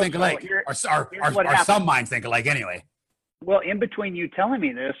 Great minds think alike. Or some minds think alike anyway. Well, in between you telling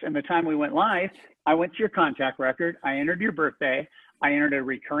me this and the time we went live, I went to your contact record. I entered your birthday. I entered a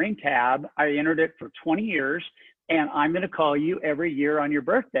recurring tab. I entered it for 20 years. And I'm going to call you every year on your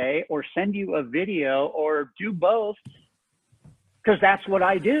birthday or send you a video or do both, because that's what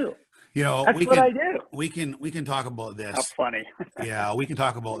I do. You know, that's what I do. We can talk about this. How funny. Yeah, we can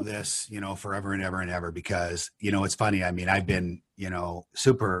talk about this, forever and ever and ever, because, it's funny. I mean, I've been,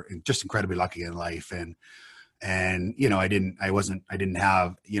 just incredibly lucky in life. And, I didn't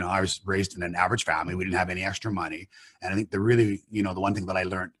have, I was raised in an average family. We didn't have any extra money. And I think the one thing that I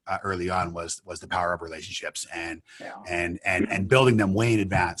learned early on was the power of relationships and building them way in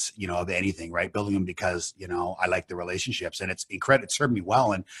advance, of anything, right? Building them because, I like the relationships, and it's incredible. It served me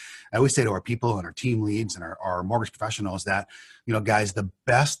well. And I always say to our people and our team leads and our mortgage professionals that, guys, the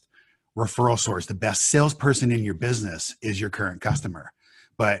best referral source, the best salesperson in your business is your current customer.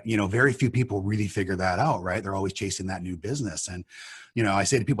 But, very few people really figure that out, right? They're always chasing that new business. And, I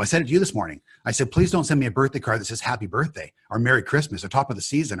say to people, I said it to you this morning. I said, please don't send me a birthday card that says happy birthday or Merry Christmas or top of the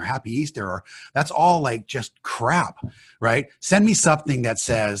season or happy Easter, or that's all like just crap, right? Send me something that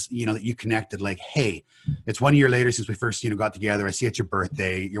says, that you connected, like, hey, it's 1 year later since we first, got together. I see it's your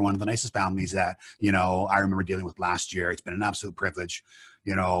birthday. You're one of the nicest families that, I remember dealing with last year. It's been an absolute privilege.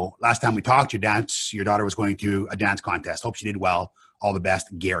 Last time we talked, your daughter was going to a dance contest. Hope she did well. All the best,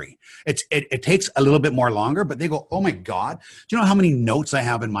 Gary. It takes a little bit more longer, but they go, oh my God, do you know how many notes I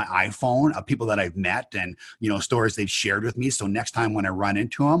have in my iPhone of people that I've met and, stories they've shared with me. So next time when I run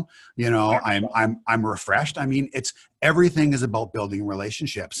into them, I'm refreshed. I mean, everything is about building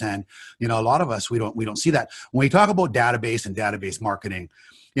relationships. And, a lot of us, we don't see that. When we talk about database and database marketing,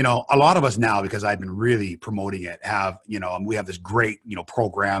 a lot of us now, because I've been really promoting it, we have this great,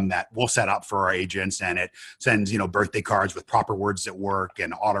 program that we'll set up for our agents, and it sends, birthday cards with proper words at work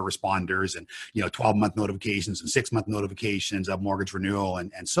and autoresponders and, 12-month notifications and 6-month notifications of mortgage renewal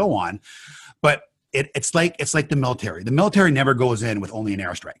and so on. But it's like the military. The military never goes in with only an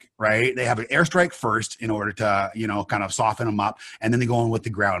airstrike, right? They have an airstrike first in order to, kind of soften them up, and then they go in with the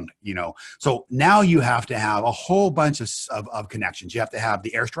ground, So now you have to have a whole bunch of connections. You have to have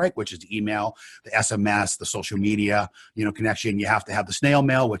the airstrike, which is the email, the SMS, the social media, connection. You have to have the snail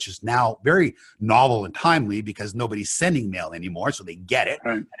mail, which is now very novel and timely because nobody's sending mail anymore, so they get it.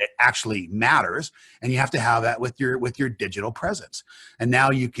 Right. And it actually matters. And you have to have that with your digital presence. And now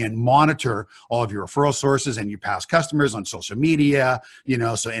you can monitor all of your referral sources and your past customers on social media,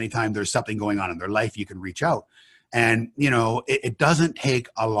 so anytime there's something going on in their life, you can reach out. And, it doesn't take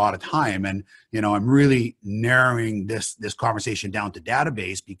a lot of time. And, I'm really narrowing this conversation down to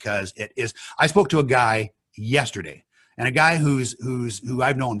database because I spoke to a guy yesterday, and a guy who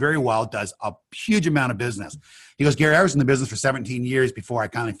I've known very well, does a huge amount of business. He goes, Gary, I was in the business for 17 years before I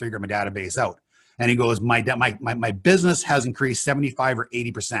kind of figured my database out. And he goes, my business has increased 75 or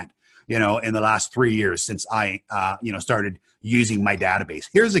 80%. In the last 3 years since I, started using my database.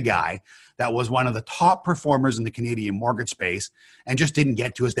 Here's a guy that was one of the top performers in the Canadian mortgage space and just didn't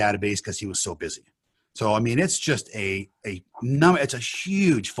get to his database because he was so busy. So, I mean, it's just it's a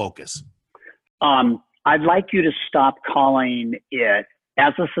huge focus. I'd like you to stop calling it,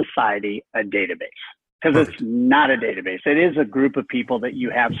 as a society, a database, because it's not a database. It is a group of people that you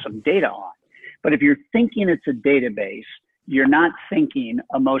have some data on. But if you're thinking it's a database, you're not thinking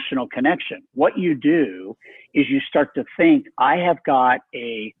emotional connection. What you do is you start to think, I have got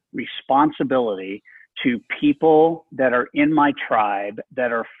a responsibility to people that are in my tribe,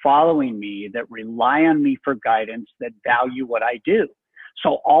 that are following me, that rely on me for guidance, that value what I do.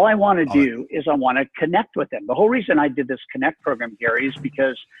 So all I want to do is I want to connect with them. The whole reason I did this Connect program, Gary, is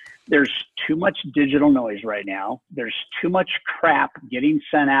because there's too much digital noise right now. There's too much crap getting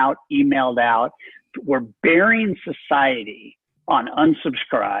sent out, emailed out. We're burying society on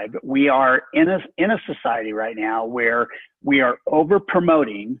unsubscribe. We are in a society right now where we are over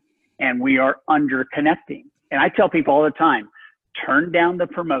promoting and we are under connecting. And I tell people all the time, turn down the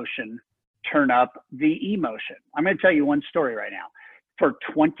promotion, turn up the emotion. I'm going to tell you one story right now. For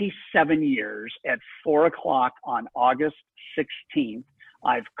 27 years at 4 o'clock on August 16th,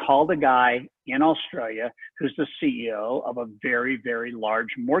 I've called a guy in Australia who's the CEO of a very, very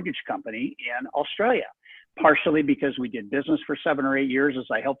large mortgage company in Australia, partially because we did business for 7 or 8 years as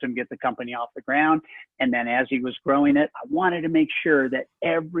I helped him get the company off the ground. And then as he was growing it, I wanted to make sure that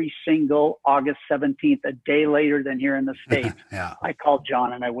every single August 17th, a day later than here in the States, Yeah. I called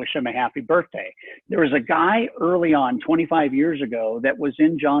John and I wish him a happy birthday. There was a guy early on, 25 years ago, that was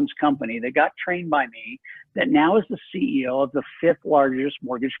in John's company that got trained by me that now is the CEO of the 5th largest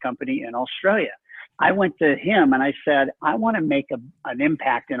mortgage company in Australia. I went to him and I said, I want to make an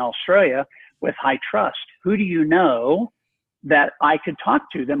impact in Australia with High Trust. Who do you know that I could talk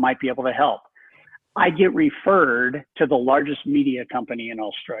to that might be able to help? I get referred to the largest media company in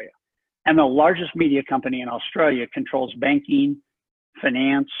Australia. And the largest media company in Australia controls banking,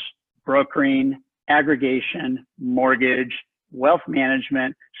 finance, brokering, aggregation, mortgage, wealth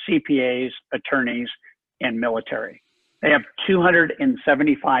management, CPAs, attorneys, and military. They have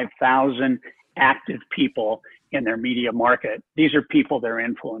 275,000 active people in their media market. These are people they're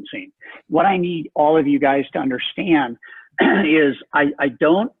influencing. What I need all of you guys to understand is I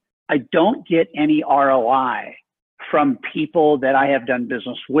don't get any ROI from people that I have done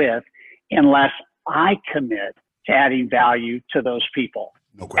business with unless I commit to adding value to those people.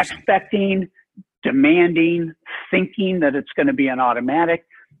 No question. Expecting, demanding, thinking that it's going to be an automatic,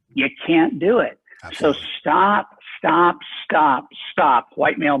 you can't do it. Absolutely. So stop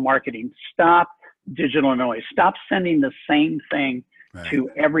white male marketing. Stop digital noise. Stop sending the same thing to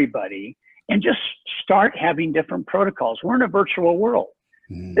everybody and just start having different protocols. We're in a virtual world.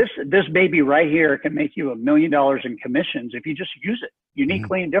 This baby right here can make you $1 million in commissions if you just use it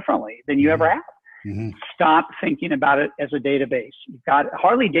uniquely and differently than you ever have. Stop thinking about it as a database.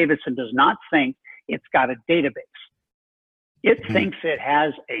 Harley Davidson does not think it's got a database. It thinks it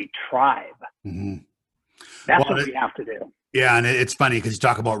has a tribe. That's what we have to do. Yeah, and it's funny because you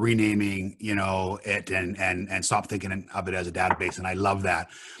talk about renaming, it and stop thinking of it as a database, and I love that.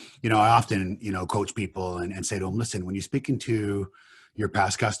 I often, coach people and say to them, listen, when you're speaking to your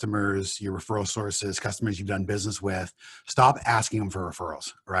past customers, your referral sources, customers you've done business with, stop asking them for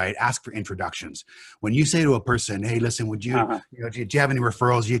referrals, right? Ask for introductions. When you say to a person, hey, listen, would you, do you have any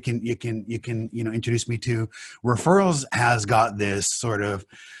referrals you can, introduce me to? Referrals has got this sort of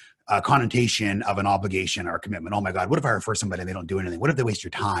connotation of an obligation or a commitment. Oh my God, what if I refer somebody and they don't do anything? What if they waste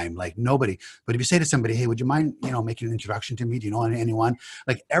your time? Like nobody. But if you say to somebody, hey, would you mind, making an introduction to me? Do you know anyone?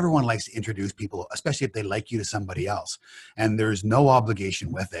 Like everyone likes to introduce people, especially if they like you, to somebody else. And there's no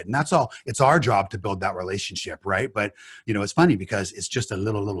obligation with it. And that's all. It's our job to build that relationship, right? But, it's funny because it's just a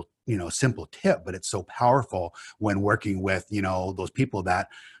little, simple tip, but it's so powerful when working with, those people that,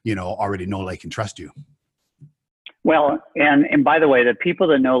 already know, like, and trust you. Well, and by the way, the people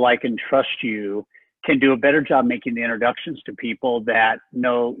that know, like, and trust you can do a better job making the introductions to people that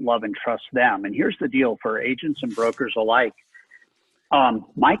know, love, and trust them. And here's the deal for agents and brokers alike.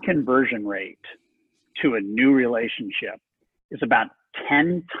 My conversion rate to a new relationship is about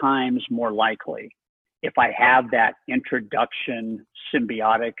 10 times more likely if I have that introduction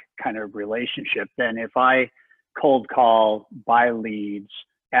symbiotic kind of relationship than if I cold call, buy leads,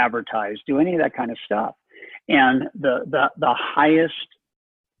 advertise, do any of that kind of stuff. And the highest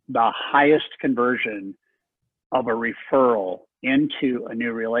conversion of a referral into a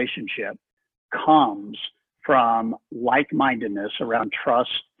new relationship comes from like-mindedness around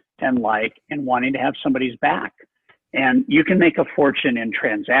trust and wanting to have somebody's back. And you can make a fortune in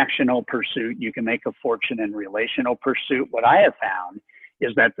transactional pursuit. You can make a fortune in relational pursuit. What I have found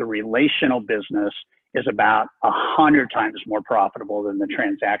is that the relational business is about 100 times more profitable than the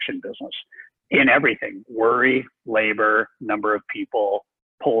transaction business. In everything: worry, labor, number of people,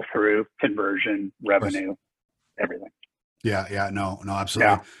 pull through, conversion, revenue, everything. Yeah. No,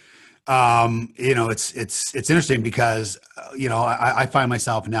 absolutely. It's interesting because I find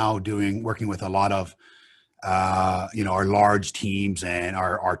myself now working with a lot of our large teams and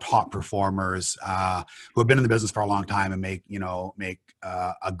our top performers who have been in the business for a long time and make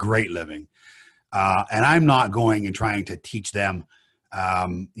a great living. And I'm not going and trying to teach them,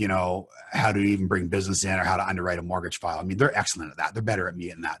 how to even bring business in or how to underwrite a mortgage file. I mean, they're excellent at that. They're better at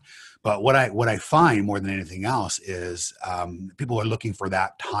me in that. But what I find more than anything else is people are looking for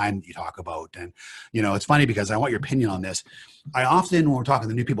that time that you talk about. And, it's funny because I want your opinion on this. I often, when we're talking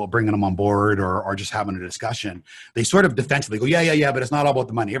to new people, bringing them on board or just having a discussion, they sort of defensively go, yeah, but it's not all about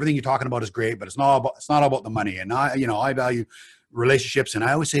the money. Everything you're talking about is great, but it's not all about the money. And I value relationships. And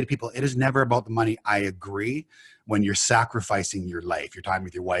I always say to people, it is never about the money. I agree. When you're sacrificing your life, your time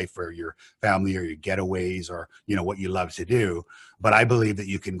with your wife or your family or your getaways or, what you love to do. But I believe that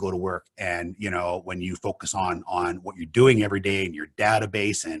you can go to work and, when you focus on what you're doing every day in your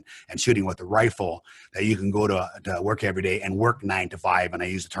database and shooting with the rifle, that you can go to work every day and work 9 to 5. And I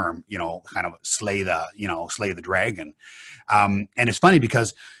use the term, kind of slay the dragon. And it's funny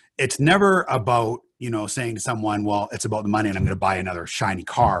because it's never about, saying to someone, well, it's about the money and I'm going to buy another shiny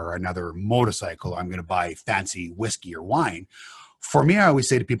car or another motorcycle. Or I'm going to buy fancy whiskey or wine. For me, I always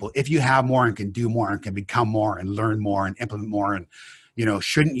say to people, if you have more and can do more and can become more and learn more and implement more and,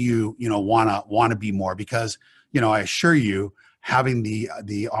 shouldn't you, want to be more? Because, I assure you, having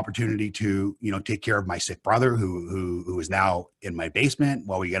the opportunity to, take care of my sick brother who is now in my basement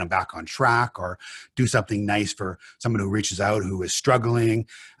while we get him back on track, or do something nice for someone who reaches out, who is struggling,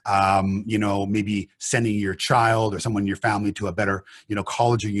 maybe sending your child or someone in your family to a better,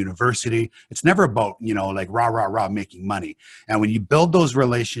 college or university. It's never about, like rah, making money. And when you build those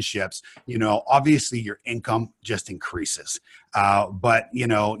relationships, obviously your income just increases. But,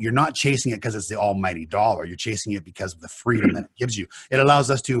 you're not chasing it because it's the almighty dollar. You're chasing it because of the freedom that it gives you. It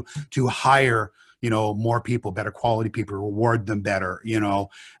allows us to hire, more people, better quality people, reward them better,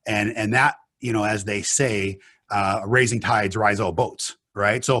 and that, as they say, raising tides rise all boats.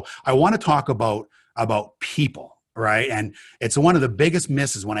 Right. So I want to talk about people. Right. And it's one of the biggest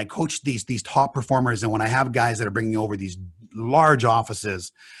misses when I coach these top performers. And when I have guys that are bringing over these large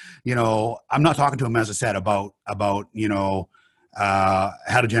offices, I'm not talking to them, as I said, about how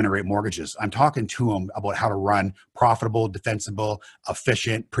to generate mortgages. I'm talking to them about how to run profitable, defensible,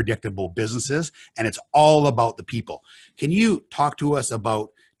 efficient, predictable businesses. And it's all about the people. Can you talk to us about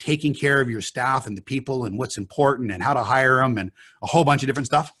taking care of your staff and the people and what's important and how to hire them and a whole bunch of different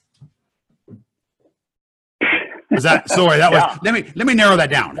stuff? Let me narrow that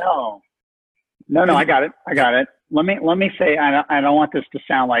down. No, I got it. Let me say, I don't want this to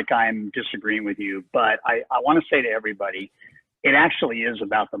sound like I'm disagreeing with you, but I want to say to everybody, it actually is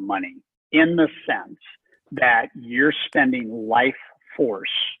about the money, in the sense that you're spending life force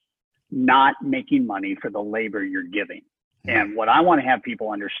not making money for the labor you're giving. And what I want to have people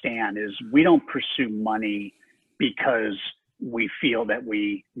understand is we don't pursue money because we feel that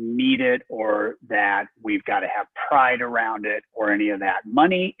we need it or that we've got to have pride around it or any of that.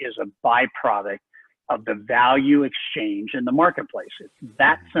 Money is a byproduct of the value exchange in the marketplace. It's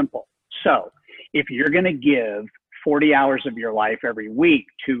that simple. So if you're going to give 40 hours of your life every week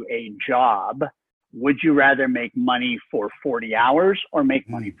to a job, would you rather make money for 40 hours or make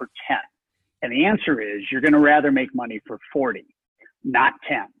money for 10? And the answer is you're going to rather make money for 40, not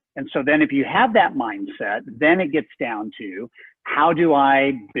 10. And so then if you have that mindset, then it gets down to, how do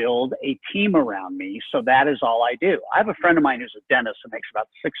I build a team around me? So that is all I do. I have a friend of mine who's a dentist and makes about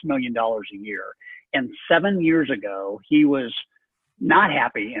 $6 million a year. And 7 years ago, he was not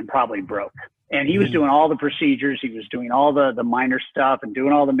happy and probably broke. And he was doing all the procedures. He was doing all the minor stuff and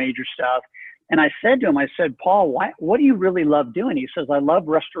doing all the major stuff. And I said to him, Paul, what do you really love doing? He says, I love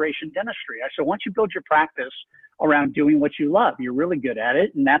restoration dentistry. I said, why don't you build your practice around doing what you love? You're really good at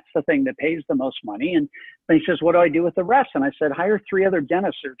it. And that's the thing that pays the most money. And then he says, what do I do with the rest? And I said, hire 3 other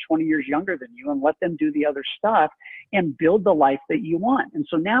dentists that are 20 years younger than you and let them do the other stuff and build the life that you want. And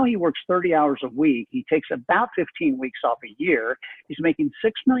so now he works 30 hours a week. He takes about 15 weeks off a year. He's making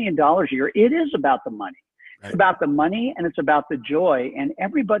 $6 million a year. It is about the money. It's about the money and it's about the joy. And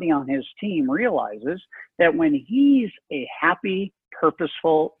everybody on his team realizes that when he's a happy,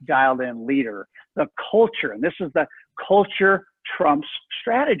 purposeful, dialed in leader, the culture, and this is the culture trumps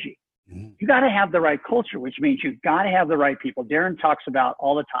strategy. You got to have the right culture, which means you've got to have the right people. Darren talks about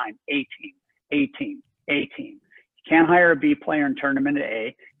all the time, A team. You can't hire a B player and turn them into A.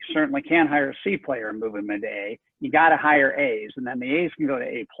 You certainly can't hire a C player and move them into A. You got to hire A's, and then the A's can go to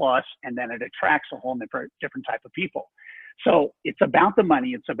A plus, and then it attracts a whole different type of people. So it's about the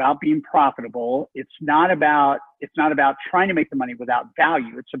money. It's about being profitable. It's not about trying to make the money without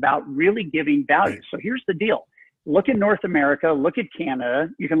value. It's about really giving value. Right. So here's the deal. Look at North America, look at Canada.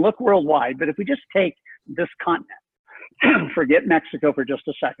 You can look worldwide, but if we just take this continent, forget Mexico for just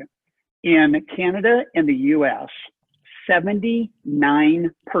a second. In Canada and the US, 79%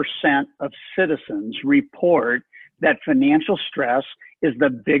 of citizens report that financial stress is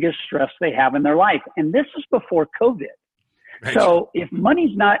the biggest stress they have in their life. And this is before COVID. Right. So if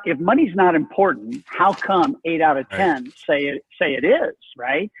money's not important, how come 8 out of 10 say it is,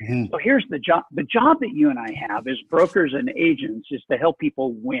 right? Mm-hmm. So here's the job. The job that you and I have as brokers and agents is to help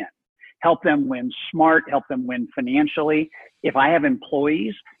people win, help them win smart, help them win financially. If I have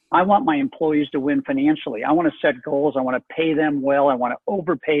employees, I want my employees to win financially. I want to set goals. I want to pay them well. I want to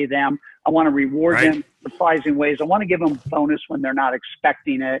overpay them. I want to reward them in surprising ways. I want to give them a bonus when they're not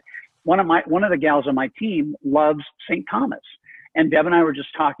expecting it. One of the gals on my team loves St. Thomas. And Deb and I were just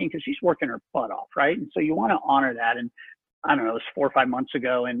talking because she's working her butt off, right? And so you want to honor that. And I don't know, it was 4 or 5 months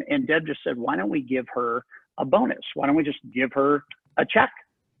ago. And Deb just said, why don't we give her a bonus? Why don't we just give her a check?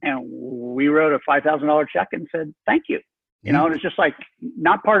 And we wrote a $5,000 check and said, thank you. You know, and it's just like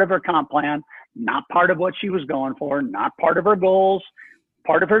not part of her comp plan, not part of what she was going for, not part of her goals,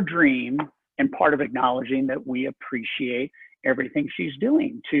 part of her dream, and part of acknowledging that we appreciate everything she's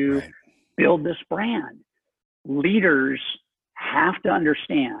doing to build this brand. Leaders have to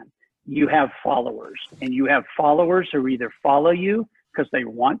understand you have followers, and you have followers who either follow you because they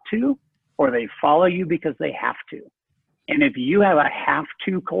want to, or they follow you because they have to. And if you have a have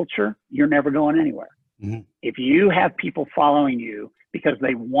to culture, you're never going anywhere. Mm-hmm. If you have people following you because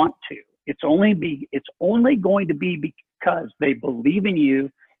they want to, it's only going to be because they believe in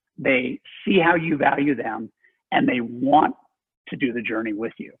you, they see how you value them, and they want to do the journey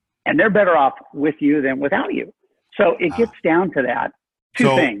with you. And they're better off with you than without you. So it gets down to that.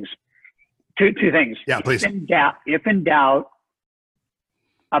 Two things. Yeah, please. If in doubt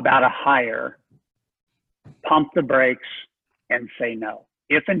about a hire, pump the brakes and say no.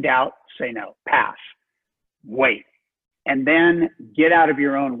 If in doubt, say no. Pass. Wait. And then get out of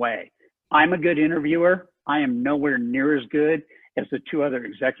your own way. I'm a good interviewer. I am nowhere near as good as the 2 other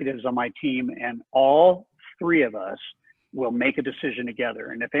executives on my team, and all 3 of us will make a decision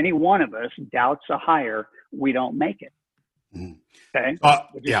together. And if any one of us doubts a hire, we don't make it. Mm-hmm. Okay.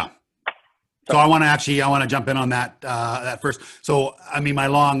 Yeah. So I want to jump in on that first. So, I mean, my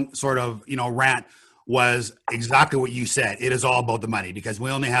long sort of, rant was exactly what you said. It is all about the money because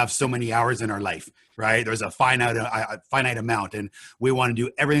we only have so many hours in our life, right? There's a finite amount, and we want to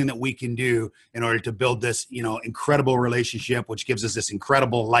do everything that we can do in order to build this, incredible relationship, which gives us this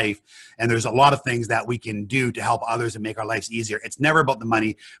incredible life. And there's a lot of things that we can do to help others and make our lives easier. It's never about the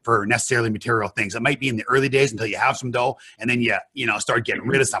money for necessarily material things. It might be in the early days until you have some dough, and then you start getting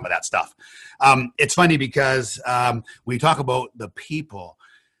rid of some of that stuff. It's funny because when you talk about the people,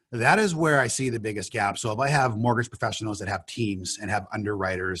 that is where I see the biggest gap. So if I have mortgage professionals that have teams and have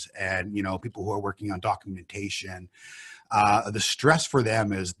underwriters and, people who are working on documentation, the stress for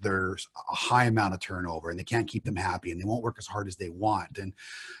them is there's a high amount of turnover and they can't keep them happy and they won't work as hard as they want. And,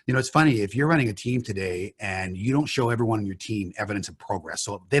 it's funny, if you're running a team today and you don't show everyone on your team evidence of progress,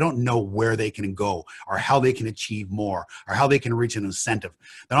 so they don't know where they can go or how they can achieve more or how they can reach an incentive,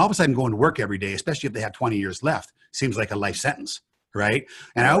 then all of a sudden going to work every day, especially if they have 20 years left, seems like a life sentence. Right.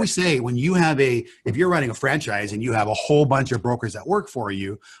 And I always say when if you're running a franchise and you have a whole bunch of brokers that work for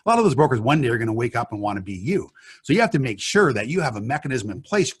you, a lot of those brokers one day are going to wake up and want to be you. So you have to make sure that you have a mechanism in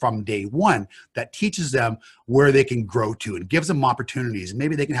place from day one that teaches them where they can grow to and gives them opportunities. And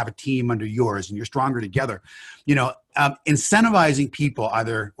maybe they can have a team under yours and you're stronger together. Incentivizing people,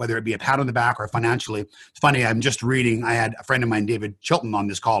 either whether it be a pat on the back or financially. It's funny. I'm just reading. I had a friend of mine, David Chilton, on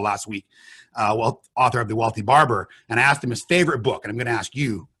this call last week. Author of The Wealthy Barber, and I asked him his favorite book, and I'm going to ask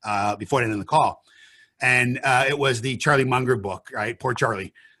you before I end the call. And it was the Charlie Munger book, right? Poor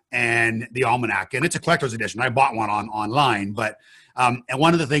Charlie, and the Almanac, and it's a collector's edition. I bought one online, but and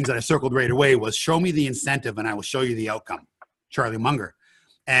one of the things that I circled right away was show me the incentive, and I will show you the outcome. Charlie Munger.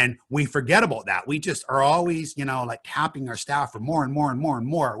 And we forget about that. We just are always, like tapping our staff for more and more and more and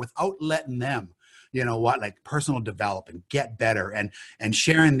more without letting them personal development, get better, and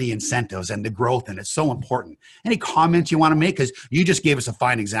sharing the incentives and the growth. And it's so important. Any comments you want to make? Because you just gave us a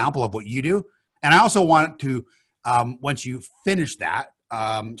fine example of what you do. And I also want to, once you finish that,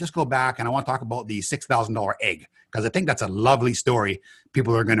 just go back and I want to talk about the $6,000 egg, because I think that's a lovely story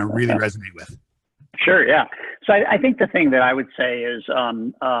people are going to really resonate with. Sure. Yeah. So I think the thing that I would say is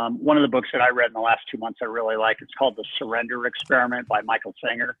one of the books that I read in the last 2 months I really like, it's called The Surrender Experiment by Michael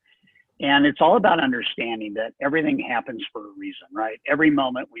Singer. And it's all about understanding that everything happens for a reason, right? Every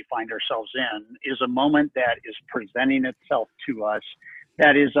moment we find ourselves in is a moment that is presenting itself to us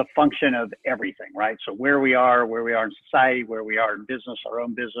that is a function of everything, right? So where we are in society, where we are in business, our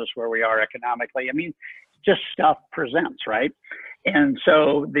own business, where we are economically. I mean, just stuff presents, right? And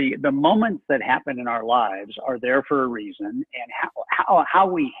so the moments that happen in our lives are there for a reason, and how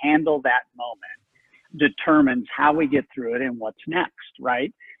we handle that moment determines how we get through it and what's next,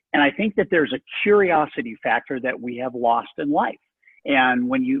 right? And I think that there's a curiosity factor that we have lost in life. And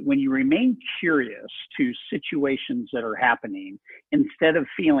when you remain curious to situations that are happening, instead of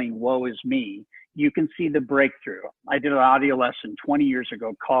feeling woe is me, you can see the breakthrough. I did an audio lesson 20 years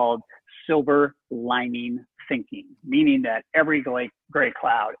ago called Silver Lining Thinking, meaning that every gray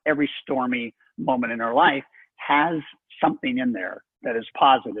cloud, every stormy moment in our life has something in there that is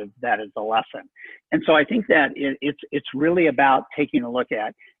positive, that is a lesson. And so I think that it's really about taking a look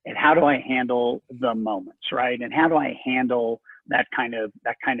at how do I handle the moments, right? And how do I handle that kind of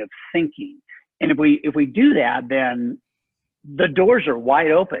thinking? And if we do that, then the doors are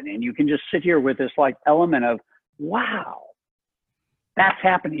wide open, and you can just sit here with this like element of, wow, that's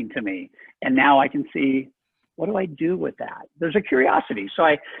happening to me. And now I can see, what do I do with that? There's a curiosity. So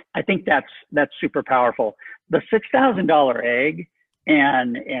I think that's super powerful. The $6,000 egg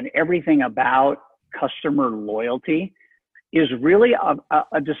and everything about customer loyalty is really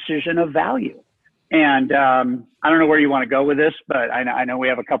a decision of value. And I don't know where you want to go with this, but I know we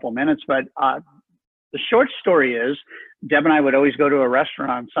have a couple minutes, but the short story is Deb and I would always go to a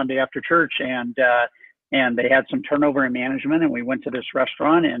restaurant on Sunday after church, and they had some turnover in management, and we went to this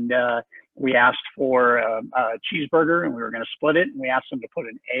restaurant, and we asked for a cheeseburger, and we were going to split it, and we asked them to put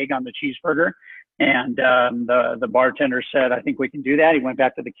an egg on the cheeseburger. And the bartender said, I think we can do that. He went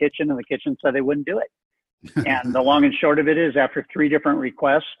back to the kitchen, and the kitchen said they wouldn't do it. And the long and short of it is, after 3 different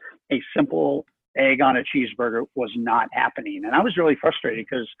requests, a simple egg on a cheeseburger was not happening. And I was really frustrated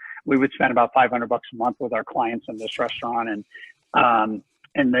because we would spend about $500 a month with our clients in this restaurant. And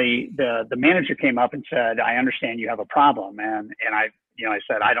the manager came up and said, I understand you have a problem. And I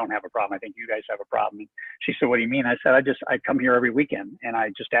said, I don't have a problem. I think you guys have a problem. And she said, what do you mean? I said, I come here every weekend, and I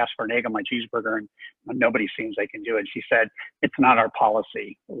just ask for an egg on my cheeseburger, and nobody seems they can do it. She said, it's not our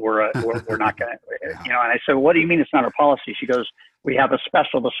policy. We're not going to, And I said, what do you mean it's not our policy? She goes, we have a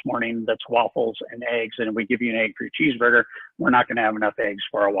special this morning that's waffles and eggs, and if we give you an egg for your cheeseburger, we're not going to have enough eggs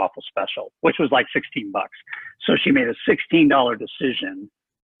for our waffle special, which was like $16. So she made a $16 decision,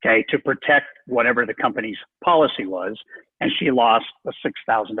 okay, to protect whatever the company's policy was, and she lost a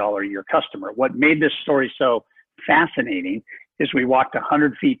 $6,000 a year customer. What made this story so fascinating is we walked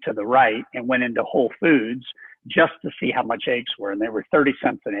 100 feet to the right and went into Whole Foods just to see how much eggs were, and they were 30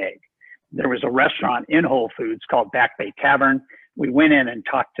 cents an egg. There was a restaurant in Whole Foods called Back Bay Tavern. We went in and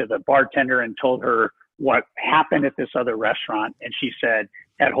talked to the bartender and told her what happened at this other restaurant, and she said,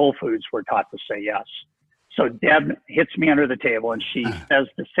 at Whole Foods, we're taught to say yes. So Deb hits me under the table, and she says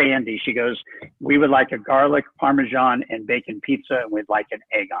to Sandy, she goes, we would like a garlic, Parmesan, and bacon pizza, and we'd like an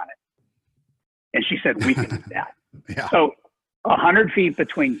egg on it. And she said, we can do that. Yeah. So 100 feet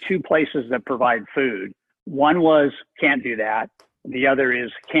between 2 places that provide food. One was can't do that. The other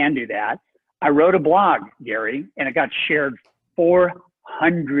is can do that. I wrote a blog, Gary, and it got shared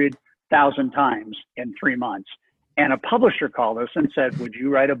 400,000 times in 3 months. And a publisher called us and said, would you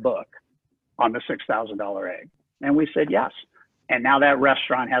write a book on the $6,000 egg? And we said yes. And now that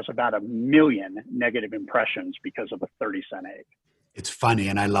restaurant has about 1 million negative impressions because of a 30-cent egg. It's funny,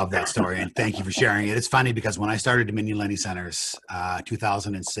 and I love that story, and thank you for sharing it. It's funny because when I started Dominion Lending Centers,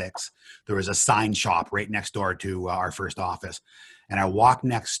 2006, there was a sign shop right next door to our first office. And I walked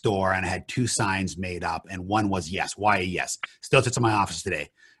next door, and I had 2 signs made up, and one was yes. Why a yes? Still sits in my office today,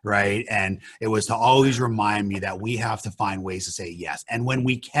 right? And it was to always remind me that we have to find ways to say yes. And when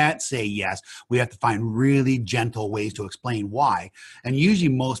we can't say yes, we have to find really gentle ways to explain why. And usually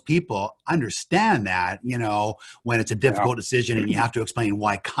most people understand that, when it's a difficult decision and you have to explain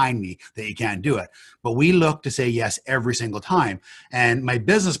why kindly that you can't do it. But we look to say yes every single time. And my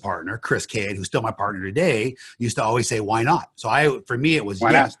business partner, Chris Cade, who's still my partner today, used to always say, why not? So for me, it was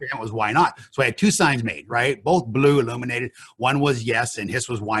yes, and it was why not. So I had 2 signs made, right? Both blue illuminated. One was yes, and his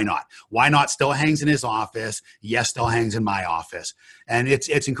was why not. Why not still hangs in his office. Yes still hangs in my office. And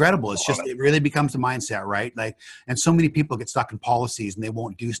it's incredible. It's just, it really becomes the mindset, right? And so many people get stuck in policies and they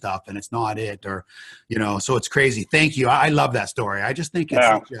won't do stuff and it's not it, or, so it's crazy. Thank you. I love that story. I just think it's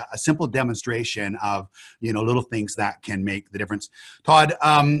such a simple demonstration of, little things that can make the difference. Todd,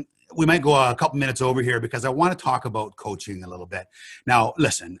 we might go a couple minutes over here because I want to talk about coaching a little bit. Now,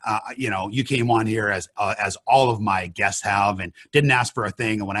 listen, you came on here as all of my guests have, and didn't ask for a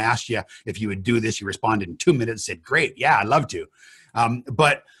thing. And when I asked you if you would do this, you responded in 2 minutes, said, great. Yeah, I'd love to.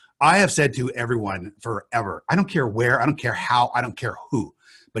 But I have said to everyone forever, I don't care where, I don't care how, I don't care who,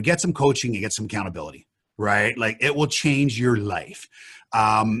 but get some coaching and get some accountability, right? Like, it will change your life.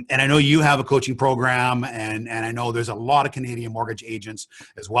 And I know you have a coaching program, and I know there's a lot of Canadian mortgage agents,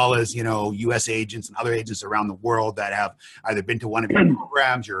 as well as, US agents and other agents around the world that have either been to one of your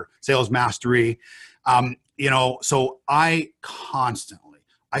programs, your sales mastery. So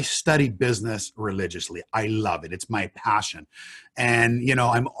I study business religiously. I love it. It's my passion. And,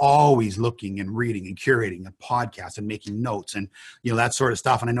 I'm always looking and reading and curating and podcasts and making notes and, that sort of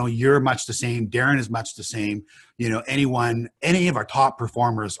stuff. And I know you're much the same. Darren is much the same. Any of our top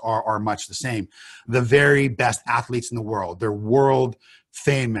performers are much the same. The very best athletes in the world, they're world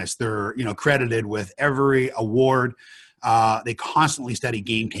famous. They're, credited with every award. They constantly study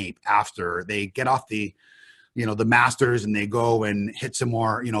game tape after they get off the masters and they go and hit some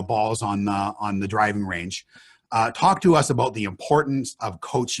more, balls on the driving range. Talk to us about the importance of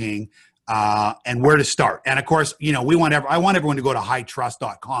coaching and where to start. And of course, I want everyone to go to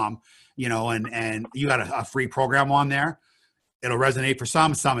hightrust.com, and you got a free program on there. It'll resonate for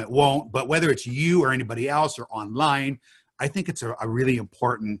some it won't, but whether it's you or anybody else or online, I think it's a really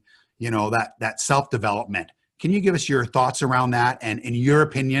important, that self-development. Can you give us your thoughts around that and, in your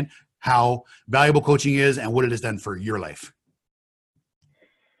opinion, how valuable coaching is and what it has done for your life?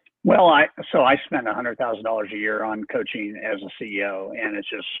 Well, I spend $100,000 a year on coaching as a CEO, and it's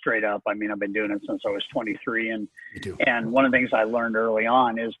just straight up. I mean, I've been doing it since I was 23, and one of the things I learned early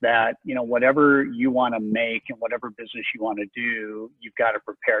on is that, whatever you want to make and whatever business you want to do, you've got to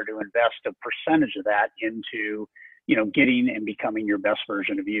prepare to invest a percentage of that into, getting and becoming your best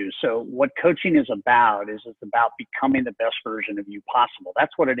version of you. So what coaching is about is it's about becoming the best version of you possible.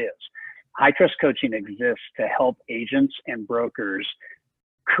 That's what it is. High Trust Coaching exists to help agents and brokers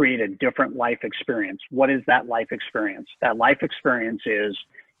create a different life experience. What is that life experience? That life experience is,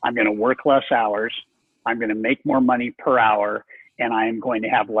 I'm going to work less hours, I'm going to make more money per hour, and I am going to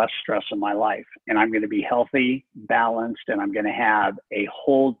have less stress in my life. And I'm going to be healthy, balanced, and I'm going to have a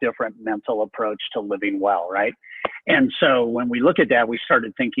whole different mental approach to living well, right? And so when we look at that, we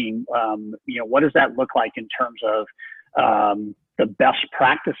started thinking, what does that look like in terms of the best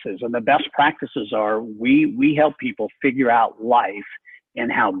practices? And the best practices are we help people figure out life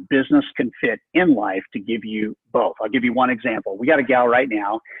and how business can fit in life to give you both. I'll give you one example. We got a gal right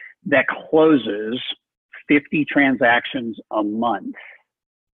now that closes 50 transactions a month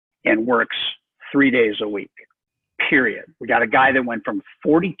and works 3 days a week, period. We got a guy that went from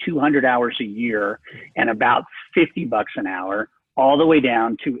 4,200 hours a year and about $50 an hour all the way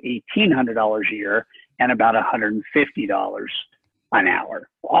down to $1,800 a year and about $150 an hour.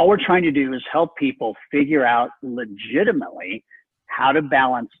 All we're trying to do is help people figure out legitimately how to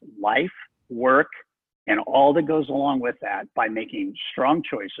balance life, work, and all that goes along with that by making strong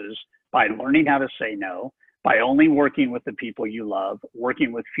choices, by learning how to say no, by only working with the people you love,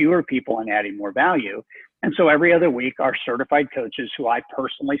 working with fewer people and adding more value. And so every other week, our certified coaches, who I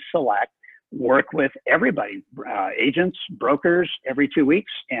personally select, work with everybody, agents, brokers, every 2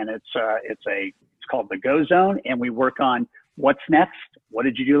 weeks. And it's called the Go Zone. And we work on what's next. What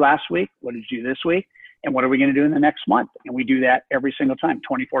did you do last week? What did you do this week? And what are we going to do in the next month? And we do that every single time,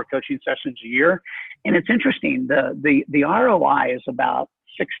 24 coaching sessions a year. And it's interesting, the ROI is about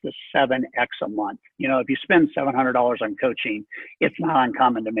 6 to 7x a month. If you spend $700 on coaching, it's not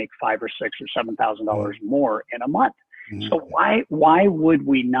uncommon to make $5,000 or $6,000 or $7,000 more in a month. Mm-hmm. So why would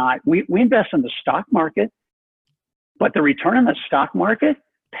we not? We invest in the stock market, but the return on the stock market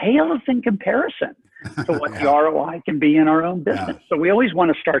pales in comparison to what the ROI can be in our own business. Yeah. So we always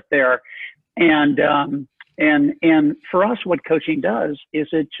want to start there. And for us, what coaching does is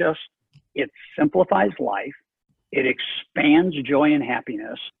it simplifies life. It expands joy and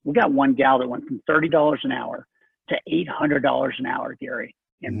happiness. We got one gal that went from $30 an hour to $800 an hour, Gary,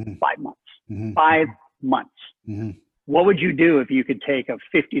 in 5 months. Mm-hmm. 5 months. Mm-hmm. What would you do if you could take a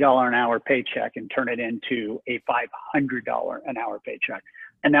 $50 an hour paycheck and turn it into a $500 an hour paycheck?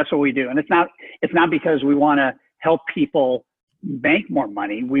 And that's what we do. And it's not because we want to help people make more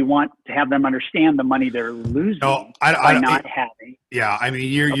money. We want to have them understand the money they're losing by not having a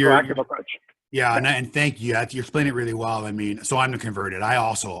proactive approach. Yeah, and thank you. You explained it really well. I mean, so I'm a converted.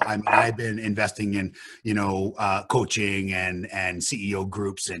 I've been investing in, coaching and CEO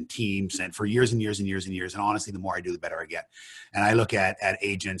groups and teams and for years and years and years and years. And honestly, the more I do, the better I get. And I look at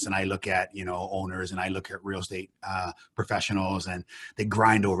agents and I look at, owners and I look at real estate professionals, and they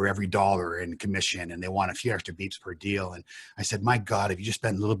grind over every dollar in commission and they want a few extra beeps per deal. And I said, my God, if you just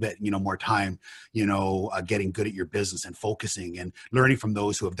spend a little bit, more time, getting good at your business and focusing and learning from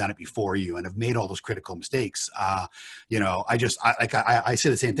those who have done it before you and have made all those critical mistakes. I say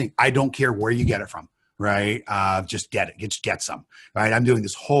the same thing. I don't care where you get it from. Right. Just get it. Just get some. Right. I'm doing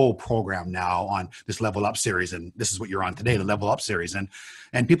this whole program now on this Level Up series. And this is what you're on today, the Level Up series.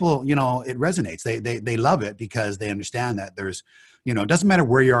 And people, it resonates. They love it because they understand that there's, it doesn't matter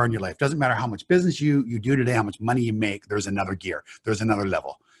where you are in your life. Doesn't matter how much business you do today, how much money you make. There's another gear. There's another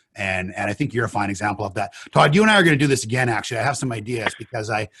level. And I think you're a fine example of that. Todd, you and I are going to do this again. Actually, I have some ideas because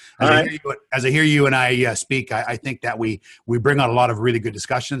as I hear you and I speak, I think that we bring out a lot of really good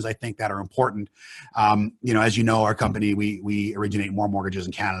discussions. I think that are important. As you know, our company, we originate more mortgages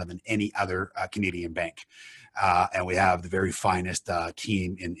in Canada than any other Canadian bank. And we have the very finest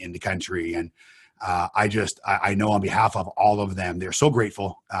team in the country. And I know on behalf of all of them, they're so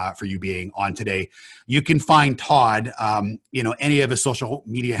grateful for you being on today. You can find Todd, any of his social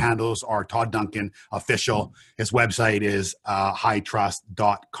media handles are Todd Duncan Official. His website is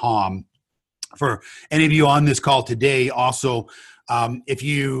hightrust.com. For any of you on this call today, also, if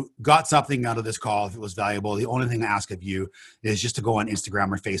you got something out of this call, if it was valuable, the only thing I ask of you is just to go on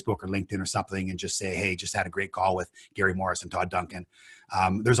Instagram or Facebook or LinkedIn or something and just say, hey, just had a great call with Gary Morris and Todd Duncan.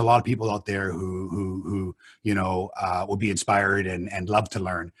 There's a lot of people out there who will be inspired and love to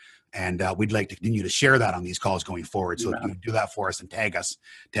learn. And we'd like to continue to share that on these calls going forward. So if you do that for us and tag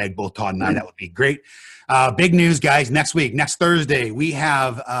both Todd and I, that would be great. Big news, guys. Next Thursday, we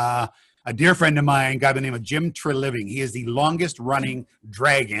have a dear friend of mine, a guy by the name of Jim Treliving. He is the longest running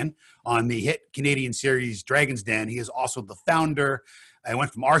dragon on the hit Canadian series Dragon's Den. He is also the founder. I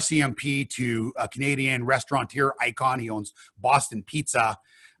went from RCMP to a Canadian restaurateur icon. He owns Boston Pizza.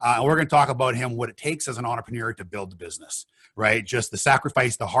 And we're going to talk about him, what it takes as an entrepreneur to build a business, right? Just the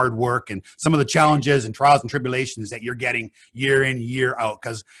sacrifice, the hard work, and some of the challenges and trials and tribulations that you're getting year in, year out.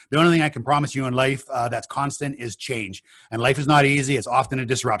 Because the only thing I can promise you in life that's constant is change. And life is not easy. It's often a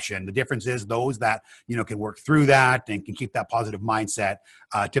disruption. The difference is those that, can work through that and can keep that positive mindset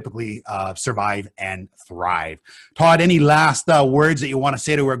typically survive and thrive. Todd, any last words that you want to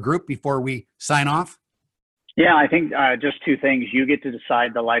say to our group before we sign off? Yeah, I think just two things. You get to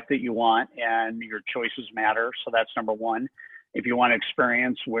decide the life that you want, and your choices matter. So that's number one. If you want to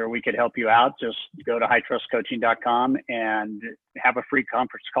experience where we could help you out, just go to hightrustcoaching.com and have a free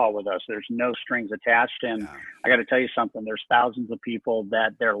conference call with us. There's no strings attached. And I got to tell you something, there's thousands of people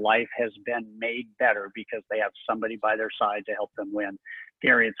that their life has been made better because they have somebody by their side to help them win.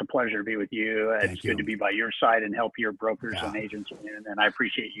 Gary, it's a pleasure to be with you. It's good to be by your side and help your brokers and agents win. And I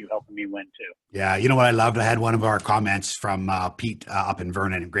appreciate you helping me win too. Yeah. You know what I loved? I had one of our comments from Pete up in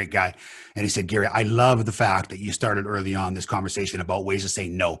Vernon, a great guy. And he said, Gary, I love the fact that you started early on this conversation about ways to say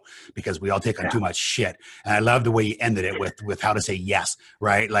no, because we all take on too much shit. And I love the way you ended it with how to say yes,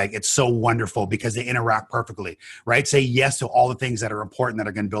 right? Like it's so wonderful because they interact perfectly, right? Say yes to all the things that are important that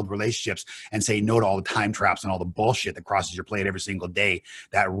are going to build relationships, and say no to all the time traps and all the bullshit that crosses your plate every single day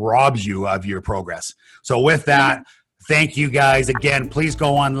that robs you of your progress. So with that, thank you guys again. Please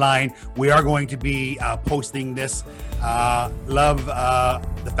go online. We are going to be posting this. Love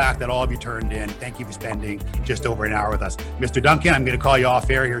the fact that all of you turned in. Thank you for spending just over an hour with us. Mr. Duncan, I'm going to call you off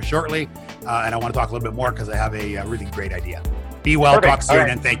air here shortly. And I want to talk a little bit more because I have a really great idea. Be well, talk soon,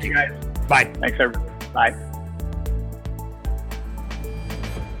 and thank you. Bye. Thanks, everybody. Bye.